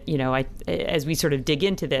say that, as we sort of dig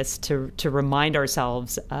into this, to remind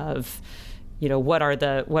ourselves of, what are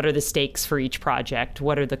the stakes for each project?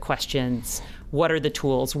 What are the questions? What are the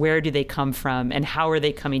tools? Where do they come from? And how are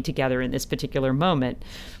they coming together in this particular moment?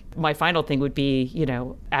 My final thing would be,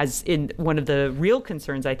 as in one of the real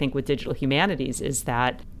concerns, I think, with digital humanities is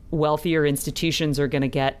that wealthier institutions are going to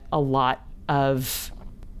get a lot of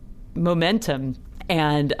momentum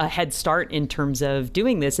and a head start in terms of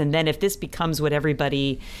doing this. And then if this becomes what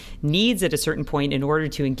everybody needs at a certain point in order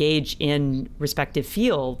to engage in respective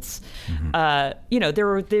fields,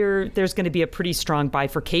 there's going to be a pretty strong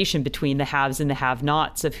bifurcation between the haves and the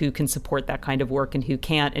have-nots of who can support that kind of work and who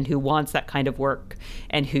can't, and who wants that kind of work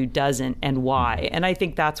and who doesn't, and why. And I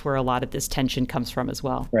think that's where a lot of this tension comes from as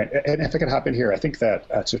well. Right. And if I could hop in here, I think that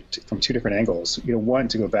from two different angles, one,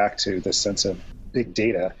 to go back to this sense of big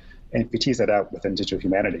data, and if you tease that out within digital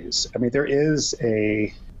humanities, I mean, there is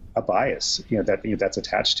a bias, that's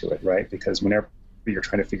attached to it, right? Because whenever you're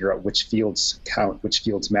trying to figure out which fields count, which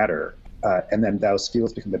fields matter, and then those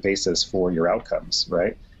fields become the basis for your outcomes,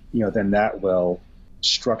 right? then that will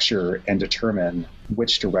structure and determine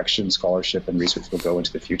which direction scholarship and research will go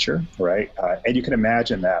into the future, right? And you can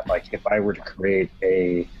imagine that, like, if I were to create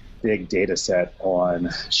a big data set on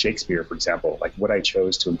Shakespeare, for example, like what I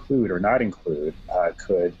chose to include or not include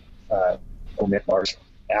could omit large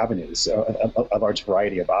avenues, a large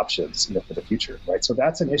variety of options for the future, right? So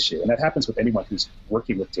that's an issue. And that happens with anyone who's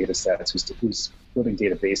working with data sets, who's building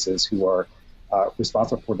databases, who are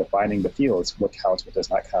responsible for defining the fields, what counts, what does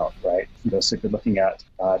not count, right? So if you're looking at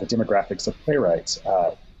the demographics of playwrights,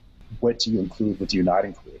 what do you include, what do you not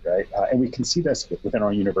include, right? And we can see this within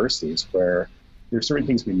our universities, where there are certain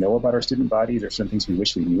things we know about our student body, there are certain things we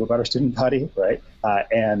wish we knew about our student body, right?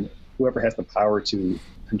 And whoever has the power to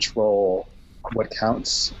control what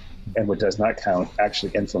counts and what does not count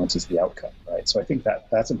actually influences the outcome, right? So I think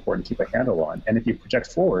that's important to keep a handle on. And if you project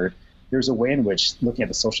forward, there's a way in which, looking at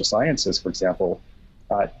the social sciences, for example,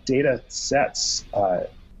 data sets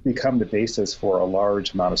become the basis for a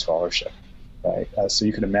large amount of scholarship, right? So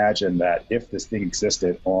you can imagine that if this thing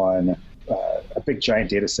existed on a big giant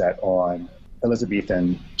data set on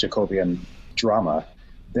Elizabethan Jacobean drama,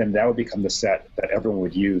 then that would become the set that everyone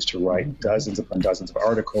would use to write dozens upon dozens of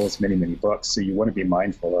articles, many, many books. So you want to be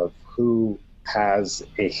mindful of who has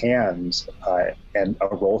a hand and a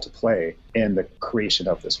role to play in the creation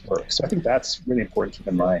of this work. So I think that's really important to keep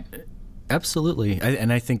in mind. Absolutely.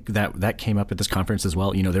 And I think that came up at this conference as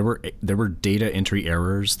well. There were data entry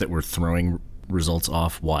errors that were throwing results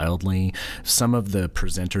off wildly. Some of the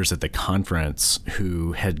presenters at the conference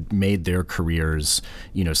who had made their careers,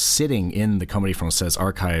 sitting in the Comédie Française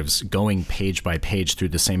archives, going page by page through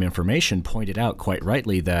the same information, pointed out quite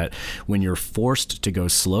rightly that when you're forced to go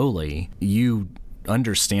slowly, you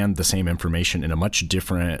understand the same information in a much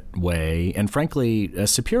different way, and frankly, a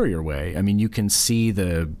superior way. I mean, you can see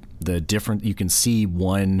the different, you can see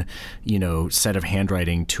one, set of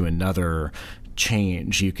handwriting to another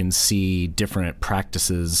change. You can see different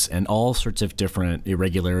practices and all sorts of different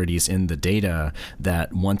irregularities in the data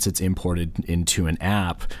that, once it's imported into an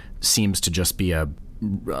app, seems to just be a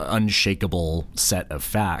unshakable set of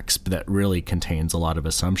facts that really contains a lot of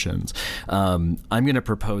assumptions. I'm going to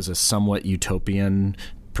propose a somewhat utopian,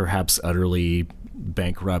 perhaps utterly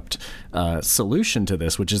bankrupt solution to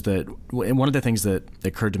this, which is that one of the things that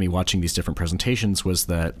occurred to me watching these different presentations was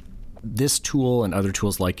that this tool and other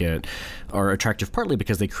tools like it are attractive partly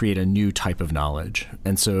because they create a new type of knowledge.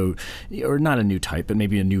 And so, or not a new type, but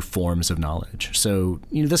maybe a new forms of knowledge. So,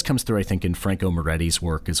 this comes through, I think, in Franco Moretti's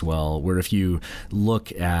work as well, where if you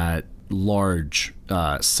look at large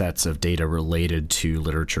sets of data related to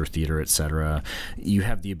literature, theater, etc., you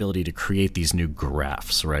have the ability to create these new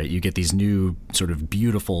graphs, right? You get these new sort of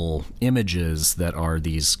beautiful images that are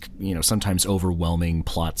these, sometimes overwhelming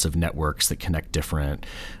plots of networks that connect different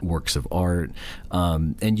works of art.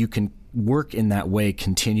 And you can work in that way,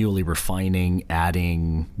 continually refining,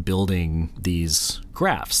 adding, building these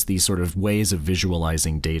graphs, these sort of ways of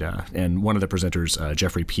visualizing data. And one of the presenters,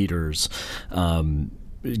 Jeffrey Peters,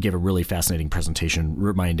 gave a really fascinating presentation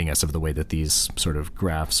reminding us of the way that these sort of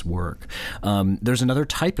graphs work. There's another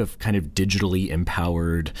type of kind of digitally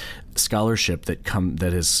empowered scholarship that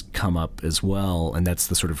has come up as well, and that's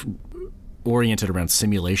the sort of oriented around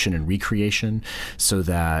simulation and recreation, so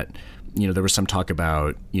that there was some talk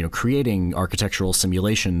about, creating architectural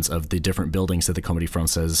simulations of the different buildings that the Comédie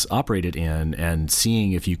Française operated in, and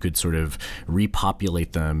seeing if you could sort of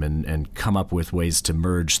repopulate them and come up with ways to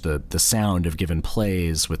merge the sound of given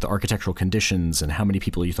plays with the architectural conditions and how many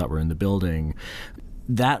people you thought were in the building.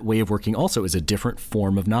 That way of working also is a different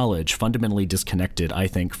form of knowledge, fundamentally disconnected, I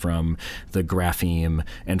think, from the grapheme,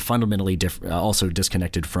 and fundamentally also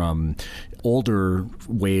disconnected from older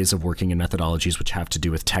ways of working and methodologies which have to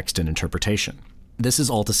do with text and interpretation. This is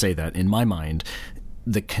all to say that, in my mind,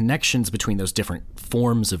 the connections between those different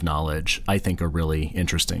forms of knowledge, I think, are really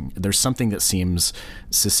interesting. There's something that seems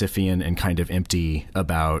Sisyphean and kind of empty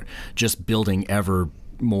about just building ever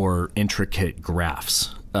more intricate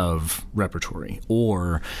graphs of repertory,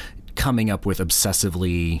 or coming up with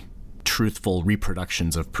obsessively truthful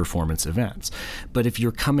reproductions of performance events. But if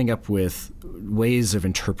you're coming up with ways of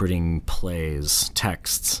interpreting plays,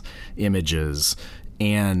 texts, images,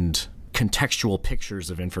 and contextual pictures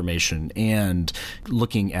of information, and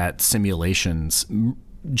looking at simulations,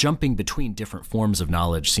 jumping between different forms of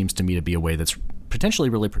knowledge seems to me to be a way that's potentially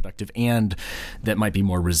really productive, and that might be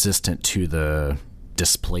more resistant to the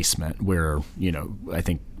displacement where, I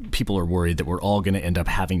think people are worried that we're all going to end up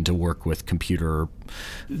having to work with computer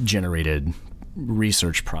generated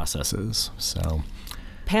research processes. So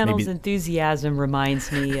Panel's enthusiasm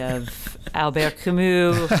reminds me of Albert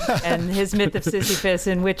Camus and his myth of Sisyphus,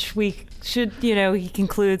 in which we should, he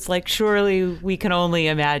concludes, like, surely we can only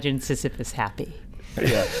imagine Sisyphus happy.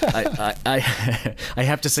 Yeah, I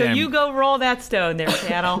have to say. So you go roll that stone there,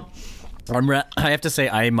 Panel. I have to say,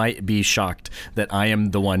 I might be shocked that I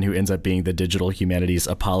am the one who ends up being the digital humanities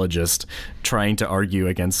apologist, trying to argue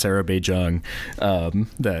against Sarah Beijing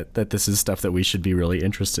that this is stuff that we should be really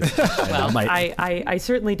interested in. Well, I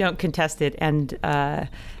certainly don't contest it, and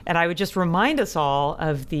I would just remind us all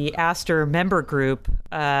of the Aster member group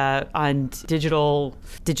on digital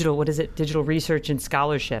research and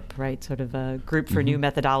scholarship, right? Sort of a group for new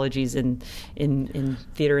methodologies in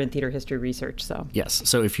theater and theater history research. So yes,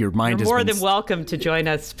 so if your mind is more than welcome to join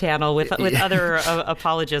us, Panel, with other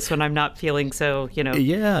apologists when I'm not feeling so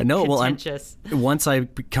contentious. Once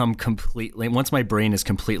my brain is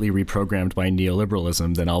completely reprogrammed by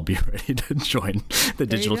neoliberalism, then I'll be ready to join the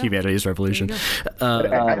digital humanities revolution.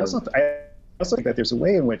 I also think that there's a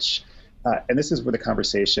way in which, and this is where the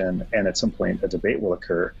conversation and at some point a debate will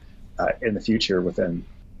occur in the future within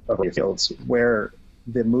fields, where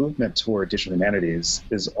the movement toward digital humanities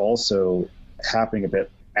is also happening a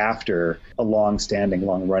bit after a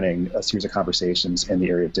long-running series of conversations in the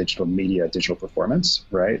area of digital media, digital performance,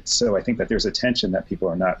 right? So I think that there's a tension that people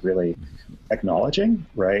are not really acknowledging,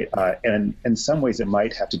 right? And in some ways it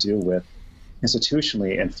might have to do with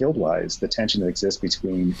institutionally and field-wise, the tension that exists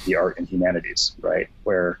between the art and humanities, right?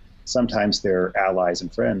 Where sometimes they're allies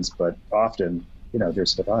and friends, but often,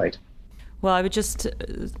 there's a divide. Well,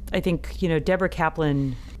 I think, Deborah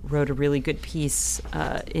Kaplan wrote a really good piece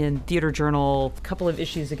in Theater Journal a couple of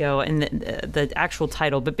issues ago, and the actual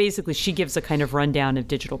title, but basically she gives a kind of rundown of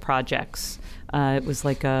digital projects. It was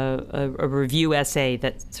like a review essay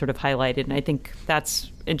that sort of highlighted, and I think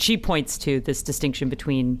and she points to this distinction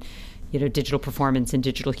between, digital performance and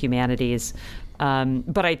digital humanities.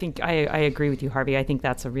 But I think I agree with you, Harvey. I think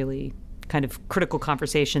that's a really kind of critical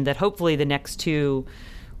conversation that hopefully the next two,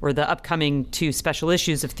 or the upcoming two special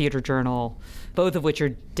issues of Theater Journal, both of which are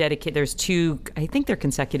dedicated. There's two, I think they're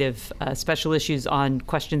consecutive special issues on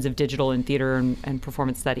questions of digital and theater and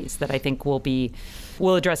performance studies that I think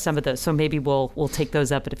we'll address some of those. So maybe we'll take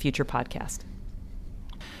those up at a future podcast.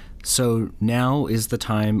 So now is the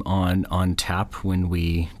time on tap when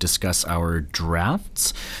we discuss our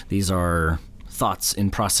drafts. These are thoughts in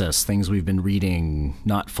process, things we've been reading,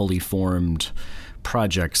 not fully formed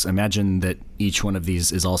projects. Imagine that each one of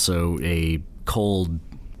these is also a cold,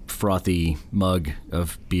 frothy mug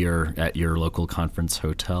of beer at your local conference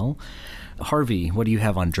hotel. Harvey, what do you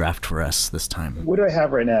have on draft for us this time? What do I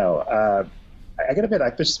have right now? I gotta admit,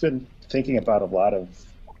 I've just been thinking about a lot of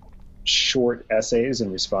short essays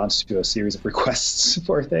in response to a series of requests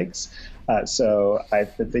for things. So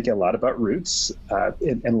I've been thinking a lot about Roots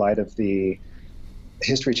in light of the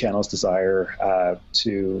History Channel's desire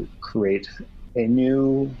to create a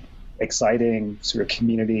new, exciting sort of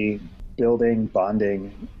community building,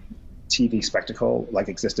 bonding TV spectacle like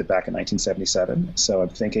existed back in 1977. So I'm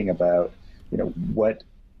thinking about, what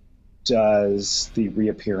does the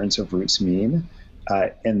reappearance of Roots mean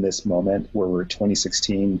in this moment where we're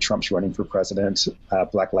 2016, Trump's running for president,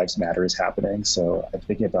 Black Lives Matter is happening. So I'm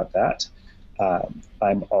thinking about that.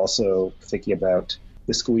 I'm also thinking about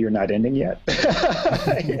the school year not ending yet.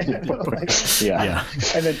 Yeah.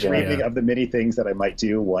 And then dreaming of the many things that I might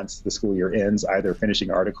do once the school year ends, either finishing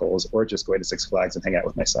articles or just going to Six Flags and hang out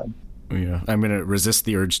with my son. Yeah, I'm going to resist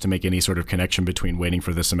the urge to make any sort of connection between waiting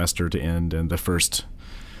for the semester to end and the first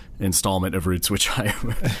installment of Roots, which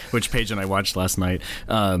Paige and I watched last night.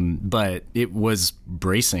 But it was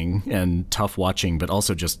bracing and tough watching, but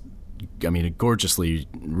also just, gorgeously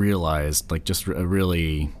realized, like just a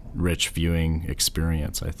really rich viewing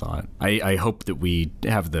experience, I thought. I hope that we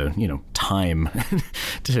have the time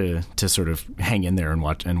to sort of hang in there and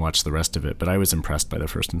watch the rest of it. But I was impressed by the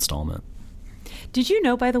first installment. Did you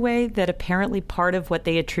know, by the way, that apparently part of what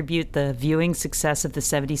they attribute the viewing success of the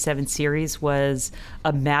 77 series was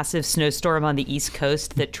a massive snowstorm on the East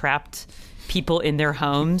Coast that trapped people in their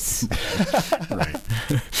homes?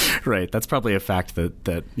 Right. That's probably a fact that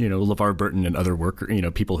LeVar Burton and other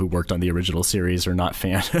people who worked on the original series are not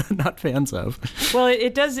fans of. Well,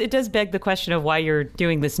 it does beg the question of why you're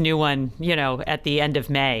doing this new one, at the end of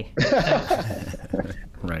May.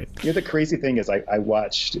 Right. The crazy thing is I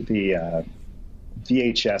watched the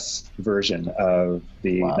VHS version of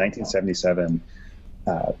the 1977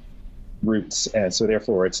 Roots, and so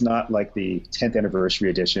therefore it's not like the 10th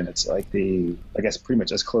anniversary edition. It's like pretty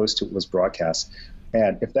much as close to what was broadcast.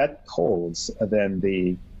 And if that holds, then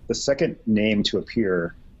the second name to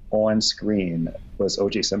appear on screen was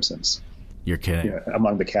O.J. Simpson's. You're kidding. You know,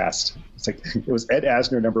 among the cast. It's like it was Ed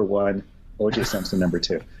Asner number 1, O.J. Simpson number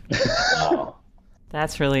 2. Wow.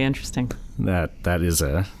 That's really interesting. That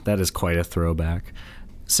is quite a throwback.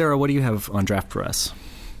 Sarah, what do you have on draft for us?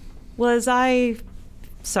 Well, as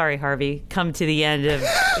sorry, Harvey, come to the end of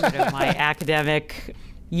my academic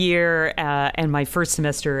year and my first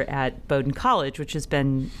semester at Bowdoin College, which has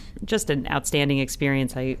been just an outstanding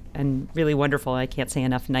experience and really wonderful. I can't say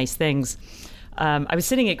enough nice things. I was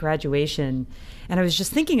sitting at graduation, and I was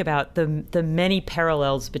just thinking about the many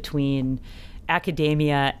parallels between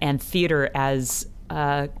academia and theater as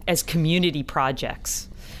community projects,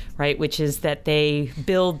 right? Which is that they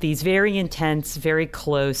build these very intense, very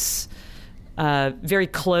close, very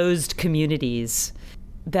closed communities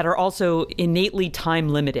that are also innately time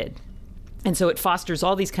limited. And so it fosters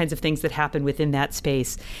all these kinds of things that happen within that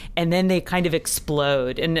space. And then they kind of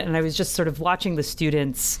explode. And I was just sort of watching the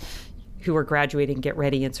students who were graduating get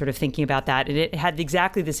ready and sort of thinking about that. And it had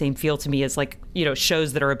exactly the same feel to me as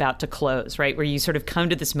shows that are about to close, right? Where you sort of come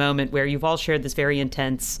to this moment where you've all shared this very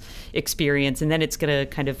intense experience, and then it's going to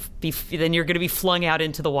kind of then you're going to be flung out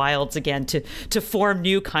into the wilds again to form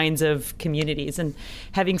new kinds of communities. And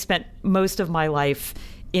having spent most of my life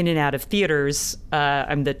in and out of theaters,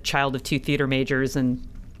 I'm the child of 2 theater majors and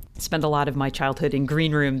spent a lot of my childhood in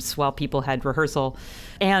green rooms while people had rehearsal,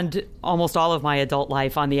 and almost all of my adult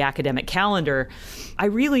life on the academic calendar. I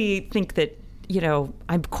really think that,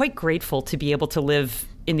 I'm quite grateful to be able to live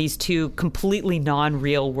in these 2 completely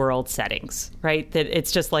non-real world settings, right? That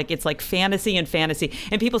it's just it's like fantasy and fantasy.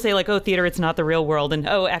 And people say oh, theater, it's not the real world, and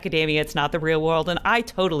oh, academia, it's not the real world. And I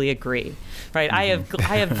totally agree, right?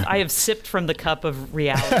 Mm-hmm. I have sipped from the cup of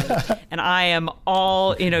reality, and I am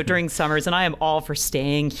all, during summers, and I am all for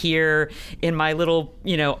staying here in my little,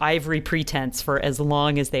 ivory pretense for as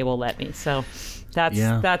long as they will let me. So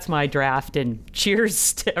that's my draft, and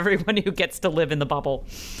cheers to everyone who gets to live in the bubble.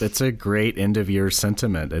 That's a great end of year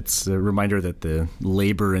sentiment. It's a reminder that the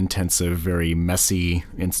labor intensive, very messy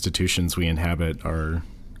institutions we inhabit are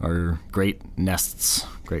great nests,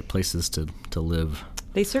 great places to live.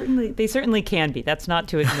 They certainly can be. That's not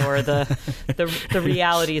to ignore the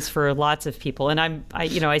realities for lots of people. And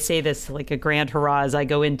I say this like a grand hurrah as I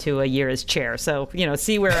go into a year as chair. So,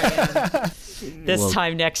 see where I am this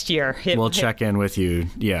time next year. We'll check in with you.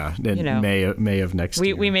 Yeah. In May of next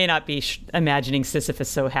year. We may not be imagining Sisyphus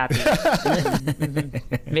so happy.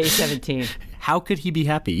 May 17th. How could he be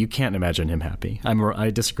happy? You can't imagine him happy.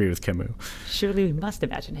 I disagree with Camus. Surely we must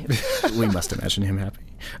imagine him. We must imagine him happy.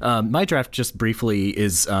 My draft, just briefly,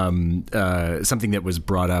 is something that was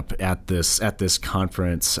brought up at this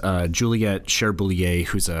conference. Juliette Cherboulier,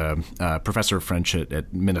 who's a professor of French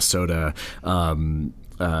at Minnesota,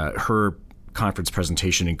 her conference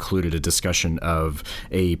presentation included a discussion of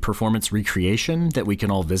a performance recreation that we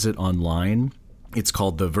can all visit online. It's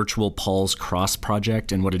called the Virtual Paul's Cross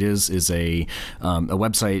Project, and what it is a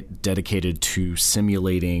website dedicated to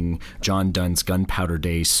simulating John Donne's Gunpowder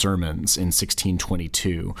Day sermons in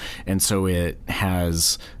 1622. And so it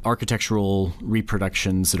has architectural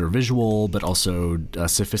reproductions that are visual, but also a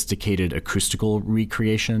sophisticated acoustical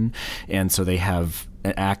recreation. And so they have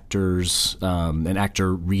an actor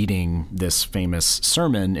reading this famous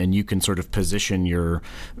sermon, and you can sort of position your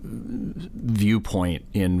viewpoint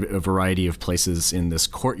in a variety of places in this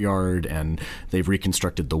courtyard, and they've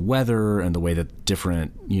reconstructed the weather and the way that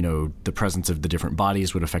different, the presence of the different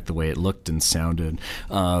bodies would affect the way it looked and sounded.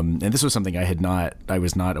 And this was something I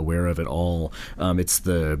was not aware of at all. It's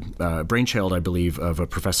the brainchild, I believe, of a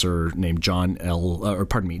professor named John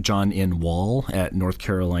N. Wall at North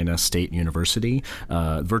Carolina State University.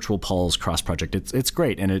 Virtual Paul's Cross Project. It's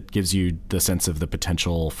great, and it gives you the sense of the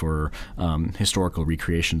potential for historical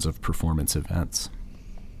recreations of performance events.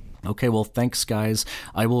 Okay, well, thanks, guys.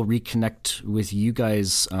 I will reconnect with you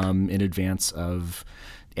guys in advance of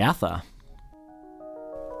ATHA.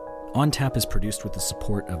 On Tap is produced with the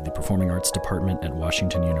support of the Performing Arts Department at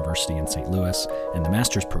Washington University in St. Louis and the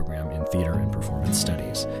Master's Program in Theater and Performance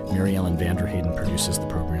Studies. Mary Ellen Vanderheyden produces the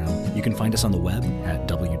program. You can find us on the web at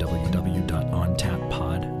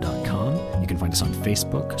www.ontappod.com. You can find us on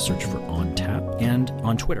Facebook, search for On Tap, and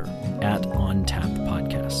on Twitter at On Tap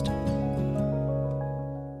Podcast.